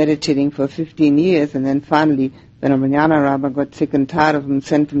who've been meditating for 15 years, and then finally Venerable Jnanarama got sick and tired of them,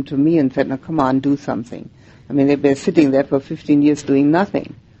 sent them to me and said, "Now come on, do something." They've been sitting there for 15 years doing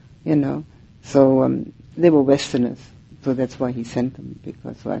nothing, So they were Westerners, So that's why he sent them,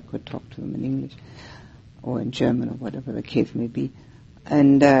 because so I could talk to them in English or in German or whatever the case may be.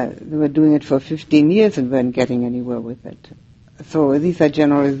 And they were doing it for 15 years and weren't getting anywhere with it. So these are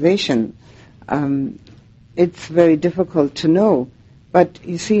generalizations. It's very difficult to know. But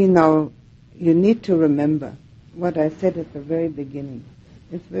you see now, you need to remember what I said at the very beginning.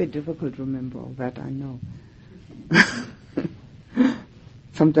 It's very difficult to remember all that, I know.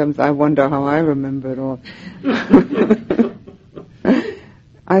 Sometimes I wonder how I remember it all.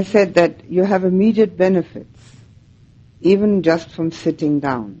 I said that you have immediate benefits, even just from sitting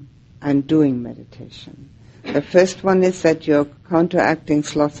down and doing meditation. The first one is that you're counteracting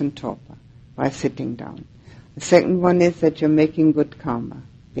sloth and torpor by sitting down. The second one is that you're making good karma,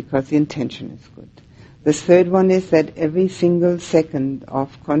 because the intention is good. The third one is that every single second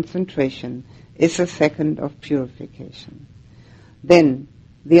of concentration is a second of purification. Then,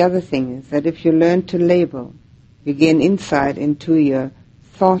 the other thing is that if you learn to label, you gain insight into your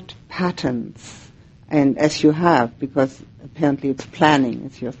thought patterns, and as you have, because apparently it's planning,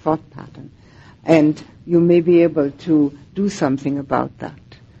 it's your thought pattern, and you may be able to do something about that,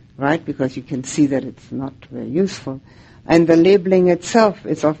 right? Because you can see that it's not very useful. And the labeling itself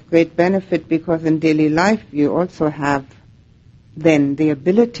is of great benefit, because in daily life you also have then the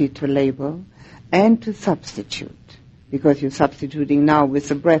ability to label and to substitute, because you're substituting now with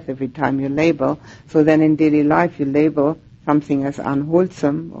the breath every time you label. So then in daily life you label something as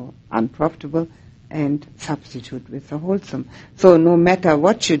unwholesome or unprofitable and substitute with the wholesome. So no matter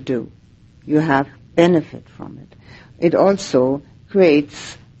what you do, you have benefit from it. It also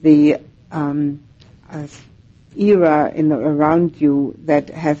creates the era around you that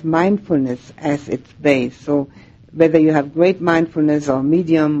has mindfulness as its base. So whether you have great mindfulness or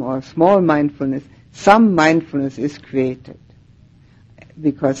medium or small mindfulness, some mindfulness is created,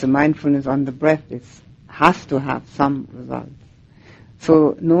 because the mindfulness on the breath has to have some results.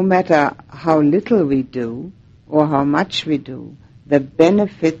 So no matter how little we do or how much we do, the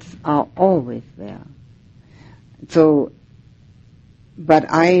benefits are always there. So, but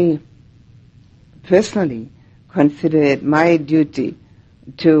I personally consider it my duty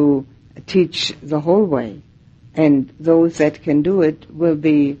to teach the whole way, and those that can do it will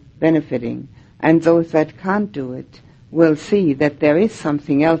be benefiting, and those that can't do it will see that there is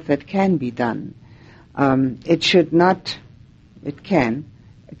something else that can be done. It can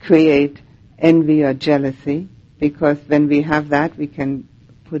create envy or jealousy, because when we have that, we can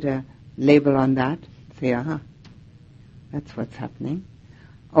put a label on that, say, that's what's happening.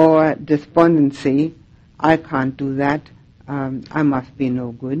 Or despondency, I can't do that, I must be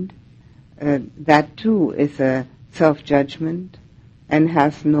no good. That too is a self-judgment and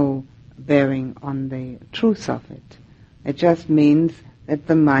has no bearing on the truth of it. It just means that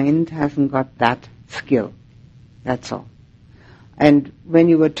the mind hasn't got that skill. That's all. And when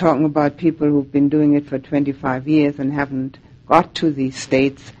you were talking about people who've been doing it for 25 years and haven't got to these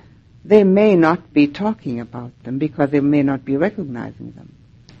states, they may not be talking about them, because they may not be recognizing them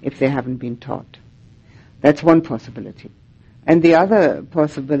if they haven't been taught. That's one possibility. And the other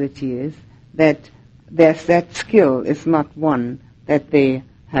possibility is that that skill is not one that they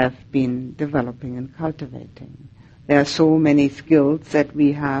have been developing and cultivating. There are so many skills that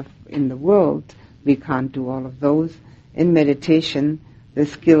we have in the world, we can't do all of those. In meditation, the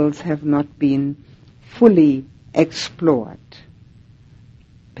skills have not been fully explored,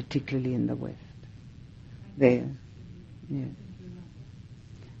 particularly in the West.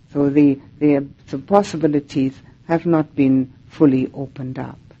 So the possibilities have not been fully opened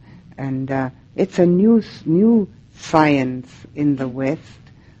up, and it's a new science in the West,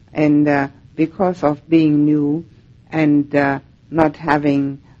 and because of being new and not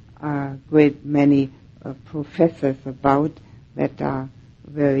having a great many professors about that are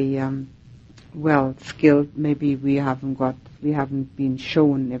very well skilled, maybe we haven't been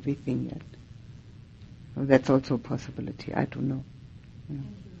shown everything yet. So that's also a possibility. I don't know.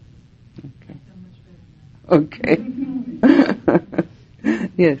 Okay.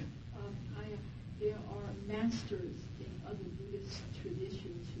 Yes. There are masters in other Buddhist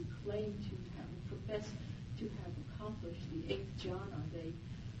traditions who claim profess to have accomplished the 8th jhana. They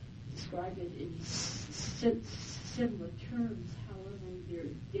describe it in similar terms. However, their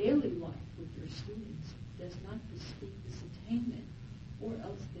daily life with their students does not bespeak this attainment, or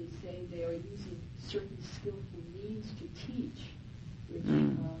else they say they are using certain skillful means to teach, which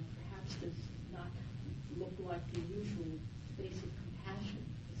perhaps does not look like the usual basic compassion,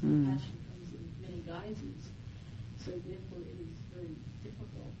 because compassion comes in many guises. So therefore it is very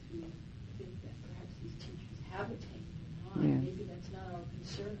difficult to think that perhaps these teachers have attained or not. Yeah. Maybe that's not our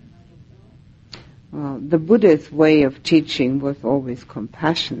concern, I don't know. the Buddha's way of teaching was always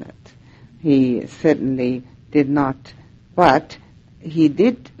compassionate. He certainly did not, but he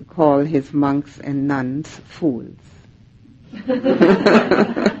did call his monks and nuns fools.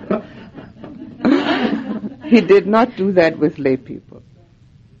 He did not do that with lay people.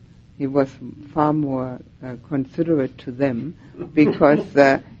 He was far more considerate to them because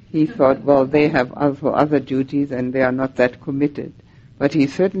he thought, well, they have also other duties and they are not that committed. But he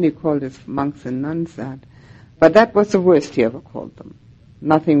certainly called his monks and nuns that. But that was the worst he ever called them.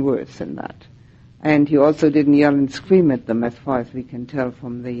 Nothing worse than that. And he also didn't yell and scream at them, as far as we can tell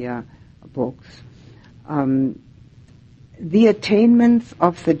from the books. The attainments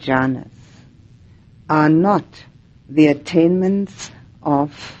of the jhanas are not the attainments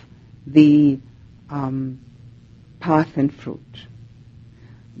of the path and fruit.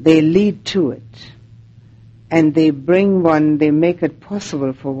 They lead to it, and they make it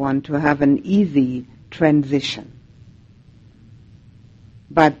possible for one to have an easy transition.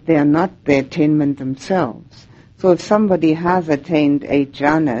 But they are not the attainment themselves. So if somebody has attained 8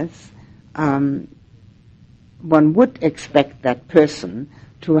 jhanas, one would expect that person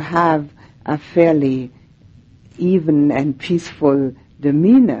to have a fairly even and peaceful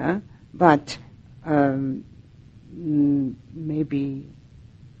demeanor, but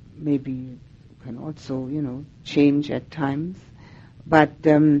maybe can also, change at times. But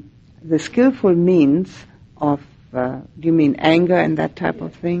the skillful means of, do you mean anger and that type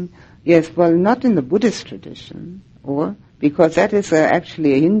of thing? Yes, well, not in the Buddhist tradition, or because that is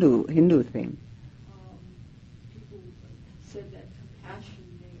actually a Hindu thing. People said that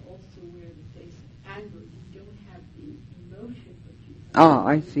compassion may also wear the face of anger. You don't have the emotion, but you have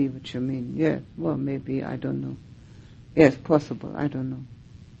I see what you mean. Yes, well, maybe, I don't know. Yes, possible, I don't know.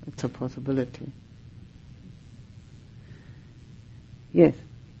 It's a possibility. Yes.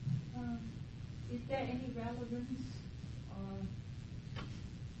 Is there any relevance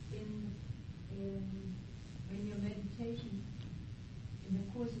in your meditation, in the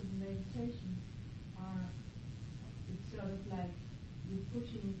course of the meditation, it's sort of like you're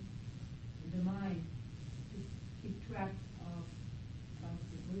pushing the mind to keep track of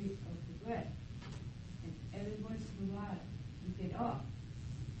the breath, and every once in a while you get off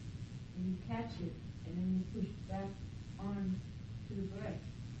and you catch it, and then you push back on to the breath.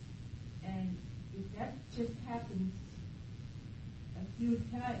 And if that just happens a few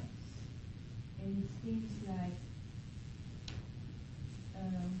times, and it seems like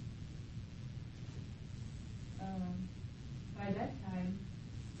by that time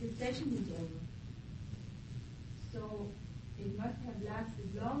the session is over. So it must have lasted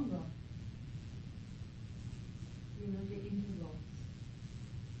longer, the intervals,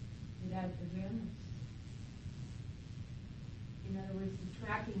 without awareness. In other words, the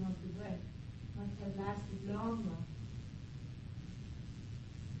tracking of the breath must have lasted longer.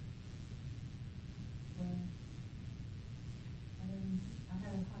 I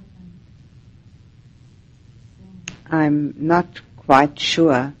have a hard time saying. I'm not quite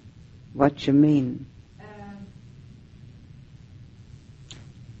sure what you mean.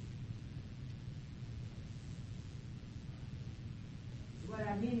 What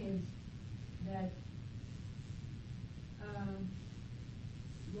I mean is that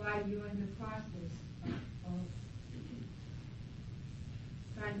while you're in the process of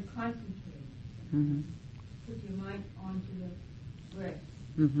trying to concentrate, put your mind onto the breath,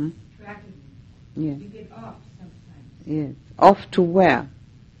 tracking it, Yes. you get off sometimes. Yes. Off to where?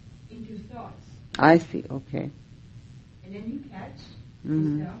 Into thoughts. I see, okay. And then you catch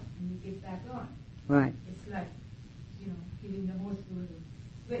yourself and you get back on. Right. It's like, giving the horse a little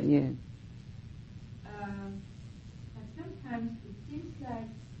whip. Yes. But sometimes it seems like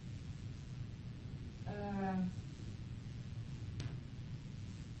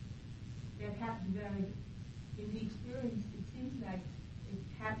that happens in the experience, it seems like it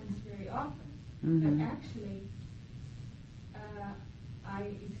happens very often. But actually, I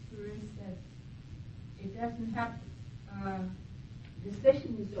experienced that it doesn't happen. The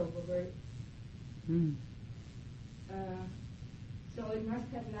session is over, so it must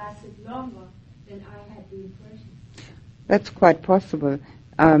have lasted longer than I had the impression. That's quite possible.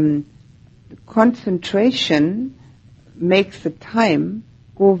 Concentration makes the time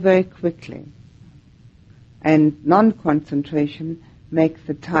go very quickly, and non-concentration makes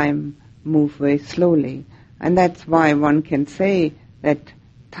the time move very slowly. And that's why one can say that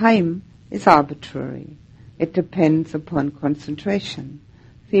time is arbitrary. It depends upon concentration.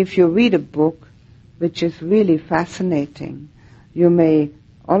 See, if you read a book which is really fascinating, you may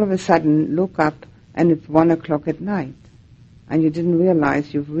all of a sudden look up and it's 1 o'clock at night. and you didn't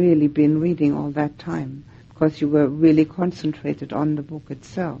realize you've really been reading all that time because you were really concentrated on the book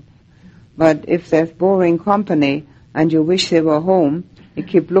itself. But if there's boring company and you wish they were home, you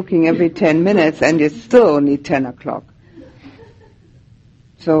keep looking every 10 minutes and it's still only 10 o'clock.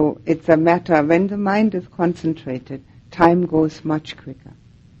 So it's a matter, when the mind is concentrated, time goes much quicker.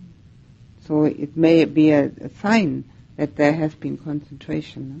 So it may be a sign that there has been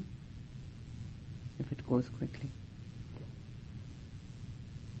concentration, no? If it goes quickly.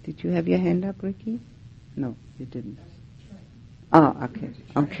 Did you have your hand up, Ricky? No, you didn't. Ah,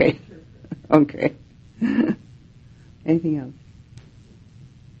 okay. Okay. Anything else?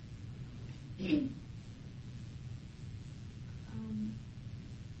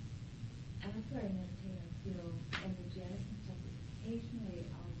 After I meditate, I feel energetic and stuff. Occasionally,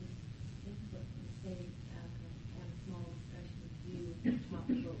 I'll just think of what you say after I have a small discussion with you and talk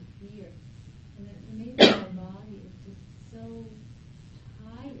about fear. And then maybe my body is just so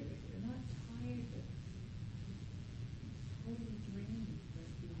tired, or not tired, but totally drained for a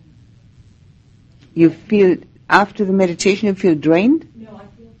few minutes. You feel, after the meditation, you feel drained? No, I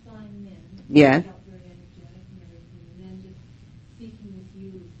feel fine then. Yes. I felt very energetic and everything. And then just speaking with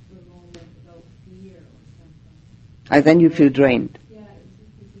you for a moment about fear or something. And then you feel drained. Yeah, it's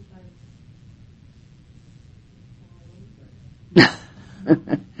just as if I fall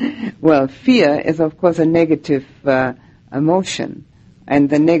over. Well, fear is, of course, a negative emotion, and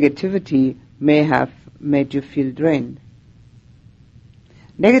the negativity may have made you feel drained.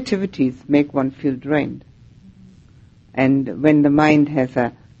 Negativities make one feel drained. And when the mind has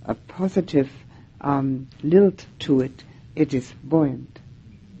a positive lilt to it, it is buoyant.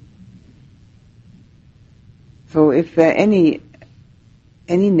 So if there are any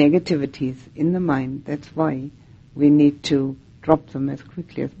negativities in the mind, that's why we need to drop them as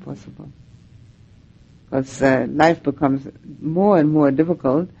quickly as possible. Because life becomes more and more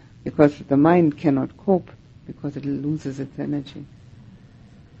difficult because the mind cannot cope because it loses its energy.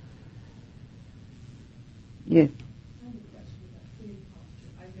 Yes. I have a question about sitting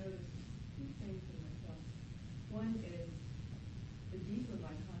posture. I noticed two things in myself. One is the deeper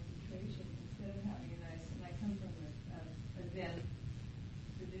my concentration, instead of having a nice, and I come from a Zen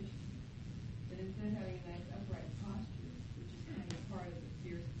tradition, but instead of having a nice upright posture, which is kind of part of the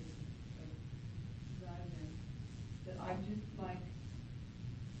fierceness of Zen, that I just like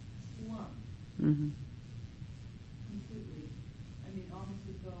slump Mm-hmm. completely. I mean, almost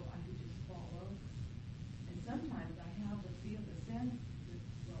as though I could just fall over. And sometimes I have the sense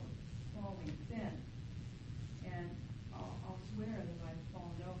of falling thin, and I'll swear that I've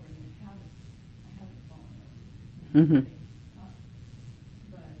fallen over, and I haven't fallen over. Mm-hmm.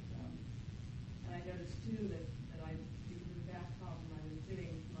 But and I noticed too that I, because of the back problem, I was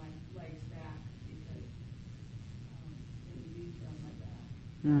sitting my legs back because it was easier on my back.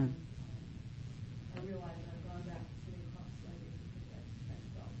 Mm. I realized I've gone back to sitting cross-legged because I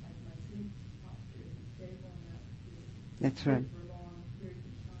felt like my sleep posture is stable enough to That's sit right. for long periods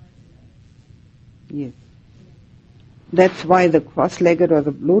of time. Yes. That's why the cross-legged or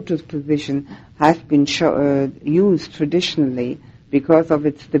the lotus position has been used traditionally because of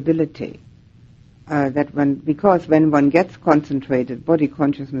its stability. Because when one gets concentrated, body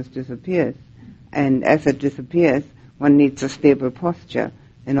consciousness disappears, and as it disappears, one needs a stable posture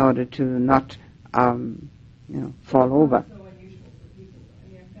in order to not, fall over. It's so unusual for people. I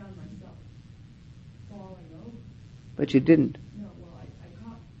mean, I found myself falling over. But you didn't. No, well, I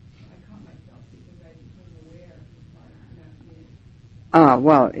caught myself because I became aware of my not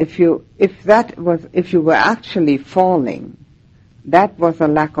being. If you were actually falling, that was a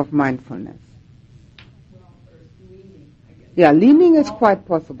lack of mindfulness. Well, or leaning, I guess. Yeah, leaning is quite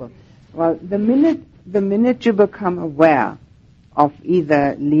possible. Well, the minute you become aware of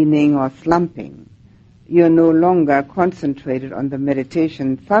either leaning or slumping, you're no longer concentrated on the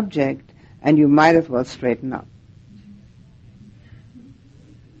meditation subject, and you might as well straighten up.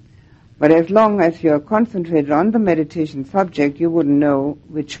 But as long as you're concentrated on the meditation subject, you wouldn't know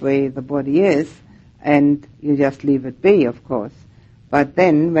which way the body is, and you just leave it be, of course. But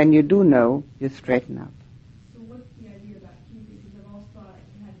then, when you do know, you straighten up. So what's the idea about keeping, because I've always thought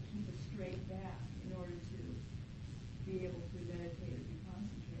I had to keep a straight back in order to be able to meditate or be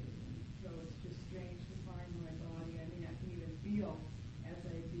concentrated. And so it's just strange to find my body. I mean, I can even feel as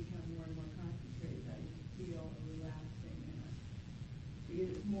I become more and more concentrated, I just feel a relaxing.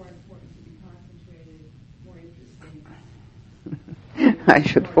 Because it's more important to be concentrated, more interesting. I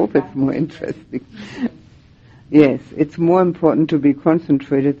should hope it's more interesting. Yes, it's more important to be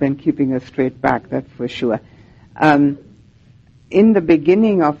concentrated than keeping a straight back, that's for sure. In the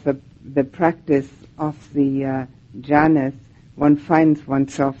beginning of the practice of the jhanas, one finds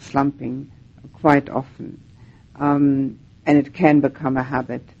oneself slumping quite often. And it can become a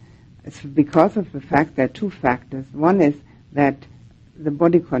habit. It's because of the fact there are two factors. One is that the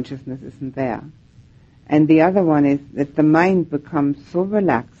body consciousness isn't there. And the other one is that the mind becomes so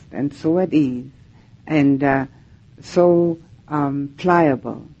relaxed and so at ease and so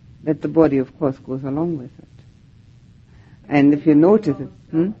pliable that the body, of course, goes along with it. And if you notice it...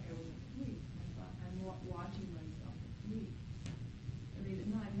 I'm watching myself asleep. I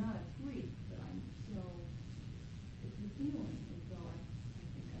mean, I'm not asleep, but I'm so... It's a feeling as though I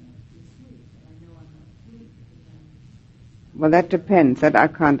think I must be asleep, but I know I'm not asleep because I'm... Well, that depends. That I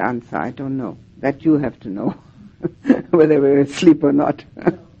can't answer. I don't know. That you have to know, whether we're asleep or not.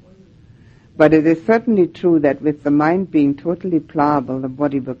 But it is certainly true that with the mind being totally pliable, the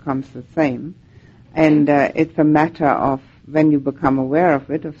body becomes the same. And it's a matter of, when you become aware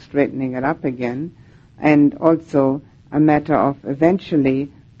of it, of straightening it up again, and also a matter of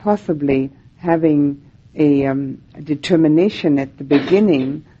eventually, possibly, having a determination at the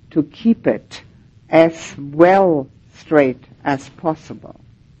beginning to keep it as well straight as possible.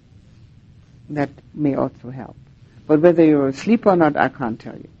 That may also help. But whether you're asleep or not, I can't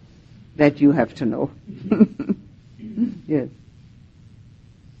tell you. That you have to know. Yes.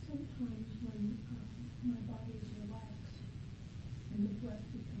 Sometimes when my body is relaxed and the breath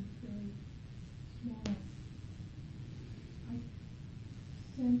becomes very small, I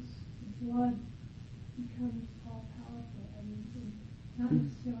sense the blood becomes all powerful. I mean, not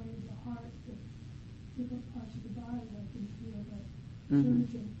necessarily the heart, but different parts of the body. I can feel that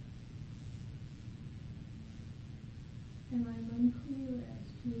surging. And I'm unclear as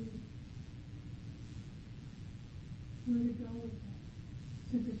to where to go with that.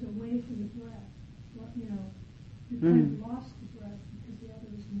 Since it's away from the breath, you kind of lost the breath because the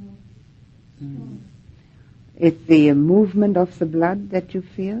other is more strong. It's the movement of the blood that you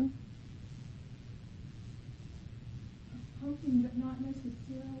feel? Pumping, but not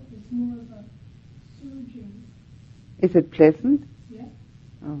necessarily. It's more of a surging. Is it pleasant? Yes.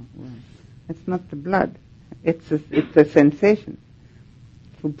 Oh, well. It's not the blood. It's a sensation.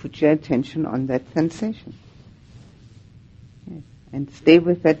 So put your attention on that sensation. Yes. And stay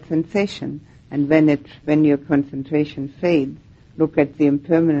with that sensation. And when your concentration fades, look at the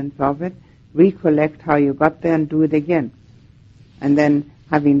impermanence of it, recollect how you got there and do it again. And then,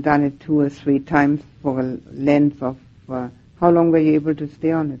 having done it 2 or 3 times for a length of, how long were you able to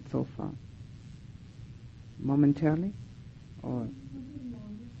stay on it so far? Momentarily? Or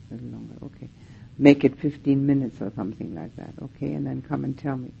a little longer, okay. Make it 15 minutes or something like that, okay? And then come and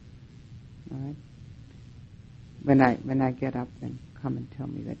tell me, all right? When I get up, then come and tell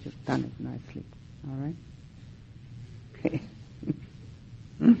me that you've done it nicely, all right? Okay.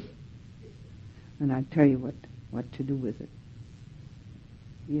 And I'll tell you what to do with it.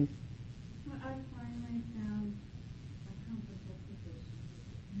 Yes? I finally found a comfortable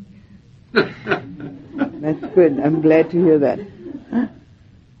position. That's good. I'm glad to hear that. Other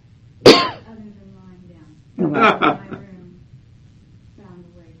than lying down. In my room, found a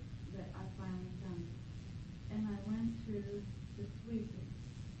way that I finally found. And I went through the sleeping.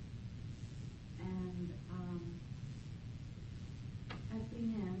 And at the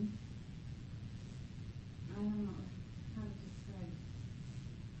end, I don't know how to describe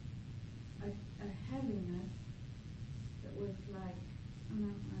it. A heaviness that was like,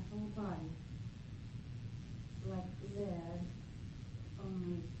 my whole body, like lead,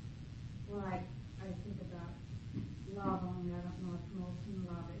 only like I think about lava, only I don't know if molten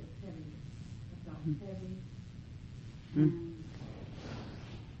lava is heavy. I felt heavy. And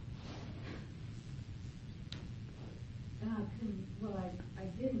I couldn't, I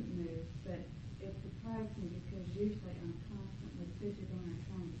didn't move, but it surprised me because usually I'm constantly fidgeting or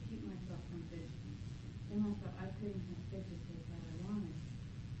trying to keep myself from fidgeting. Then I thought I couldn't have fidgeted if I wanted.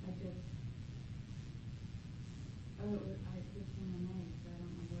 I just became amazed. I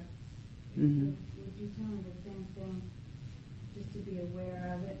don't know what. Would you tell me the same thing, just to be aware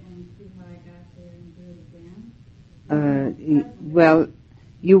of it and see how I got there and do it again? Well,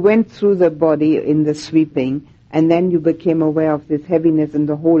 you went through the body in the sweeping, and then you became aware of this heaviness in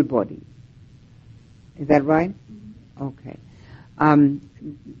the whole body. Is that right? Okay.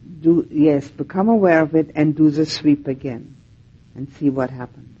 Become aware of it and do the sweep again and see what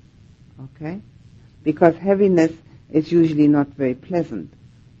happens. Okay? Because heaviness is usually not very pleasant.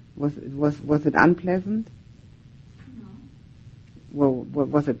 Was it unpleasant? No. Well,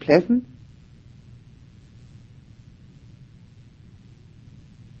 was it pleasant?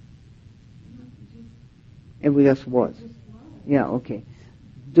 It just was. Yeah, okay.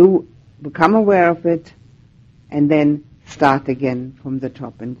 Become aware of it and then start again from the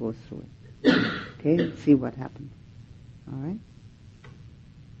top and go through it. Okay, see what happens. All right?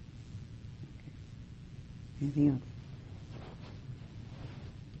 Okay. Anything else?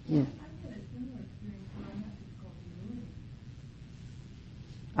 Yes.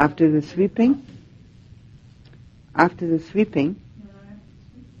 After the sweeping? After the sweeping?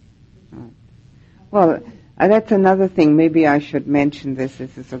 Well, that's another thing. Maybe I should mention this.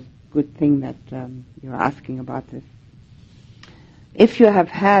 This is a good thing that you're asking about this. If you have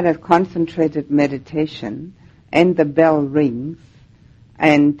had a concentrated meditation and the bell rings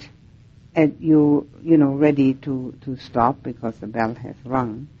and you ready to stop because the bell has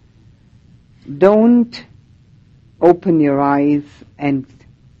rung, don't open your eyes and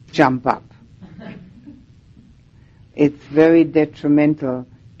jump up. It's very detrimental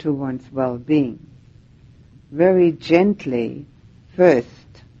to one's well-being. Very gently, first,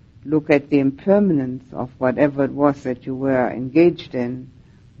 look at the impermanence of whatever it was that you were engaged in,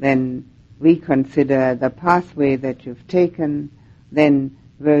 then reconsider the pathway that you've taken, then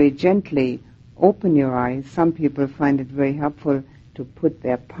very gently open your eyes. Some people find it very helpful to put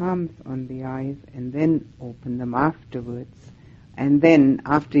their palms on the eyes and then open them afterwards. And then,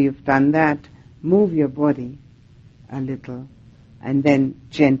 after you've done that, move your body a little and then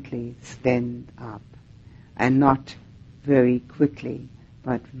gently stand up. And not very quickly,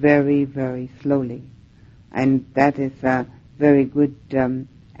 but very, very slowly. And that is a very good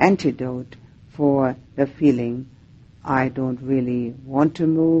antidote for the feeling, I don't really want to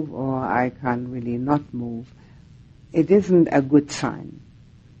move or I can't really not move. It isn't a good sign.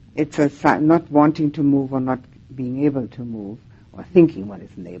 It's a sign, not wanting to move or not being able to move, or thinking one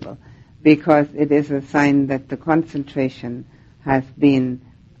isn't able, because it is a sign that the concentration has been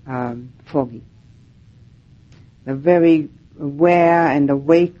foggy. The very aware and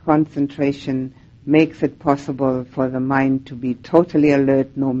awake concentration makes it possible for the mind to be totally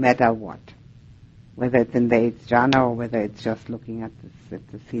alert no matter what, whether it's in the 8th jhana or whether it's just looking at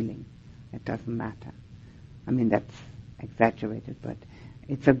the ceiling. It doesn't matter. I mean, that's exaggerated, but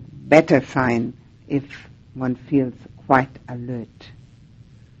it's a better sign if one feels quite alert.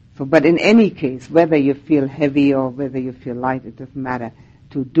 So, but in any case, whether you feel heavy or whether you feel light, it doesn't matter.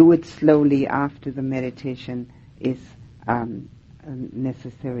 To do it slowly after the meditation is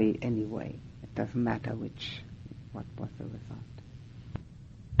necessary anyway. It doesn't matter what was the result.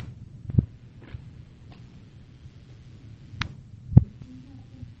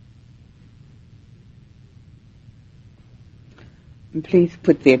 And please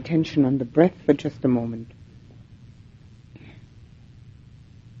put the attention on the breath for just a moment.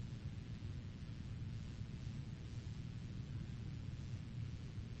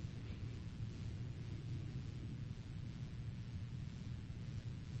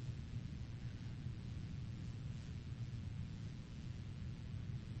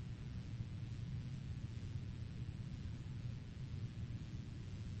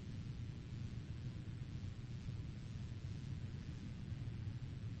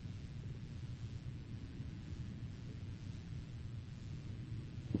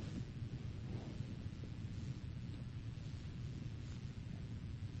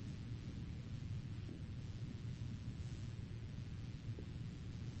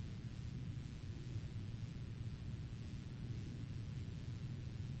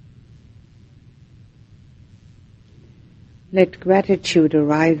 Let gratitude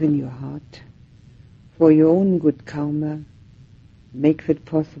arise in your heart for your own good karma, makes it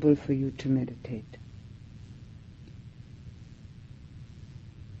possible for you to meditate.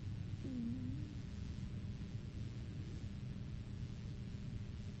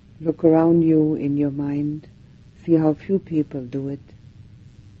 Look around you in your mind, see how few people do it,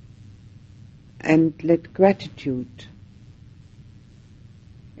 and let gratitude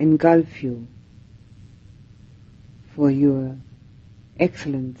engulf you for your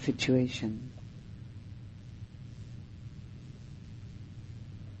excellent situation,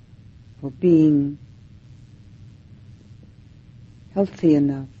 for being healthy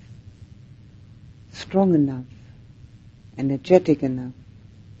enough, strong enough, energetic enough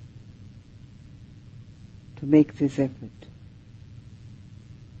to make this effort.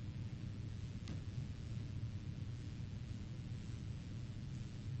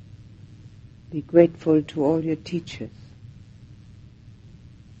 Be grateful to all your teachers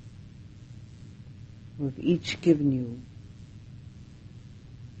who have each given you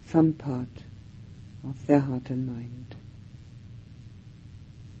some part of their heart and mind.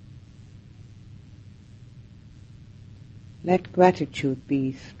 Let gratitude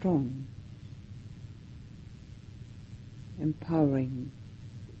be strong, empowering,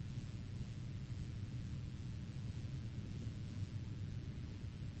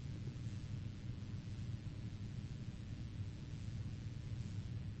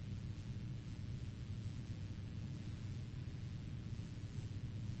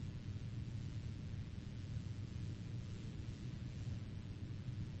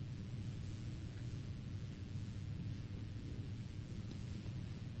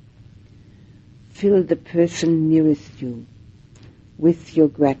 fill the person nearest you with your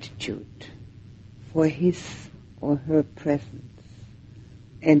gratitude for his or her presence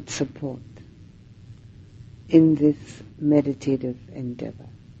and support in this meditative endeavor.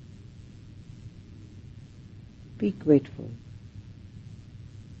 Be grateful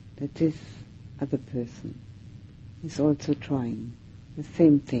that this other person is also trying the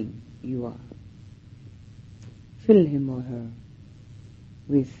same thing you are. Fill him or her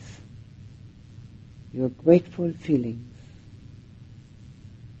with your grateful feelings.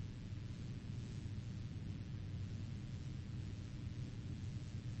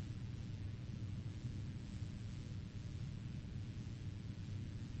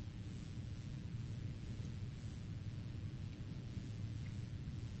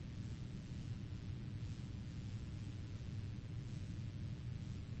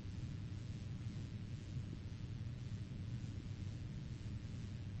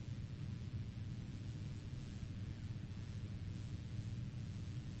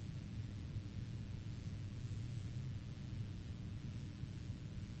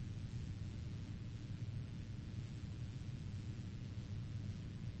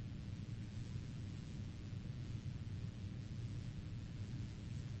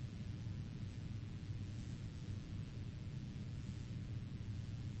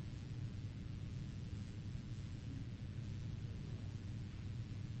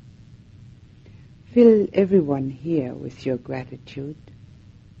 Fill everyone here with your gratitude.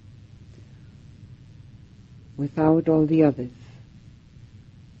 Without all the others,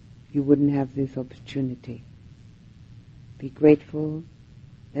 you wouldn't have this opportunity. Be grateful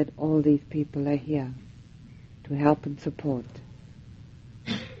that all these people are here to help and support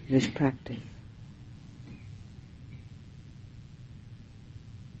this practice.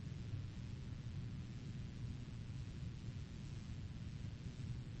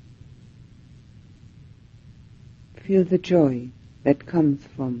 Feel the joy that comes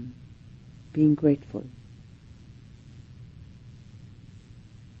from being grateful.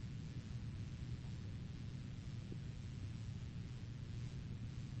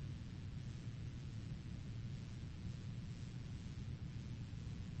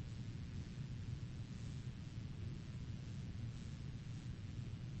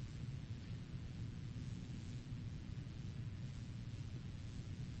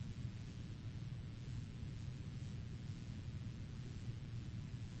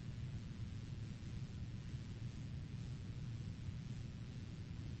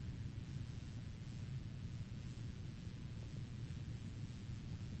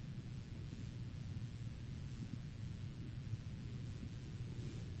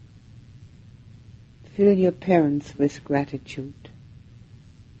 Fill your parents with gratitude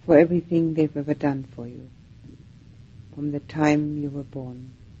for everything they've ever done for you, from the time you were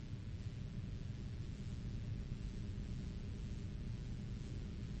born.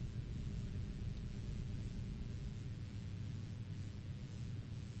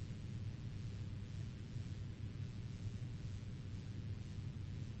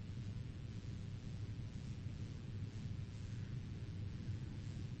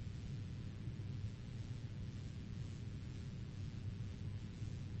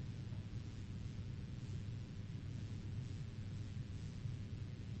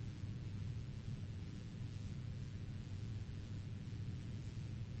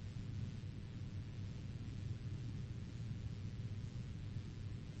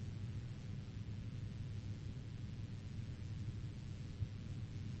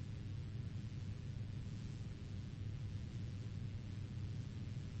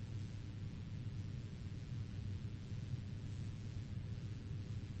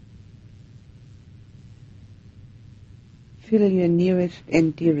 Fill your nearest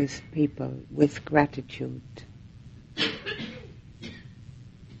and dearest people with gratitude.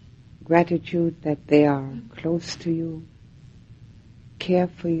 Gratitude that they are close to you, care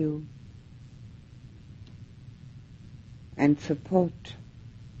for you, and support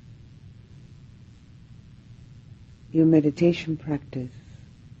your meditation practice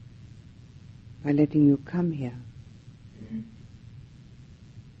by letting you come here.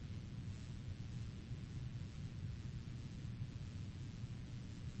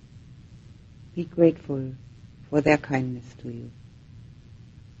 Be grateful for their kindness to you.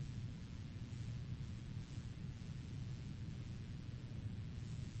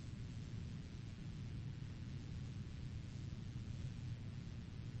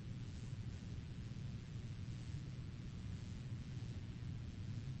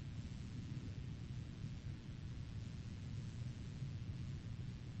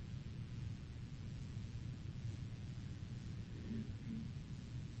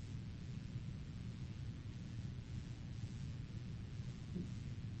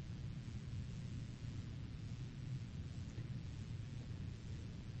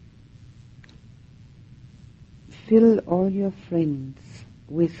 fill all your friends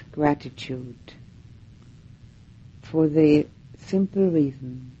with gratitude for the simple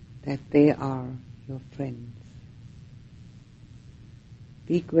reason that they are your friends.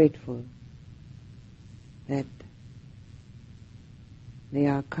 Be grateful that they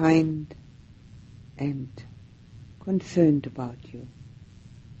are kind and concerned about you.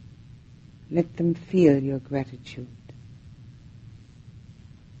 Let them feel your gratitude.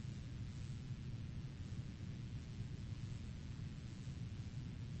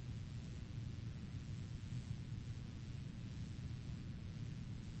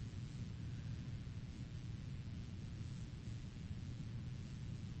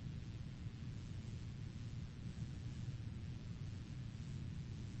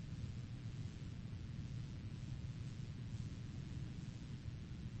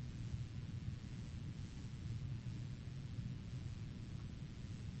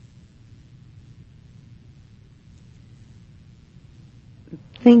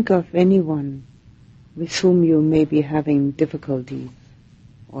 Think of anyone with whom you may be having difficulties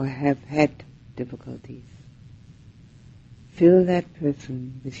or have had difficulties. Fill that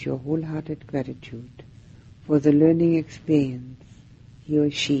person with your wholehearted gratitude for the learning experience he or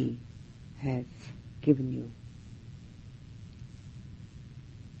she has given you.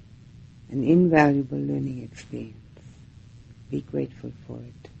 An invaluable learning experience. Be grateful for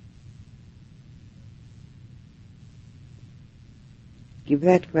it. Give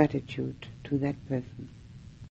that gratitude to that person.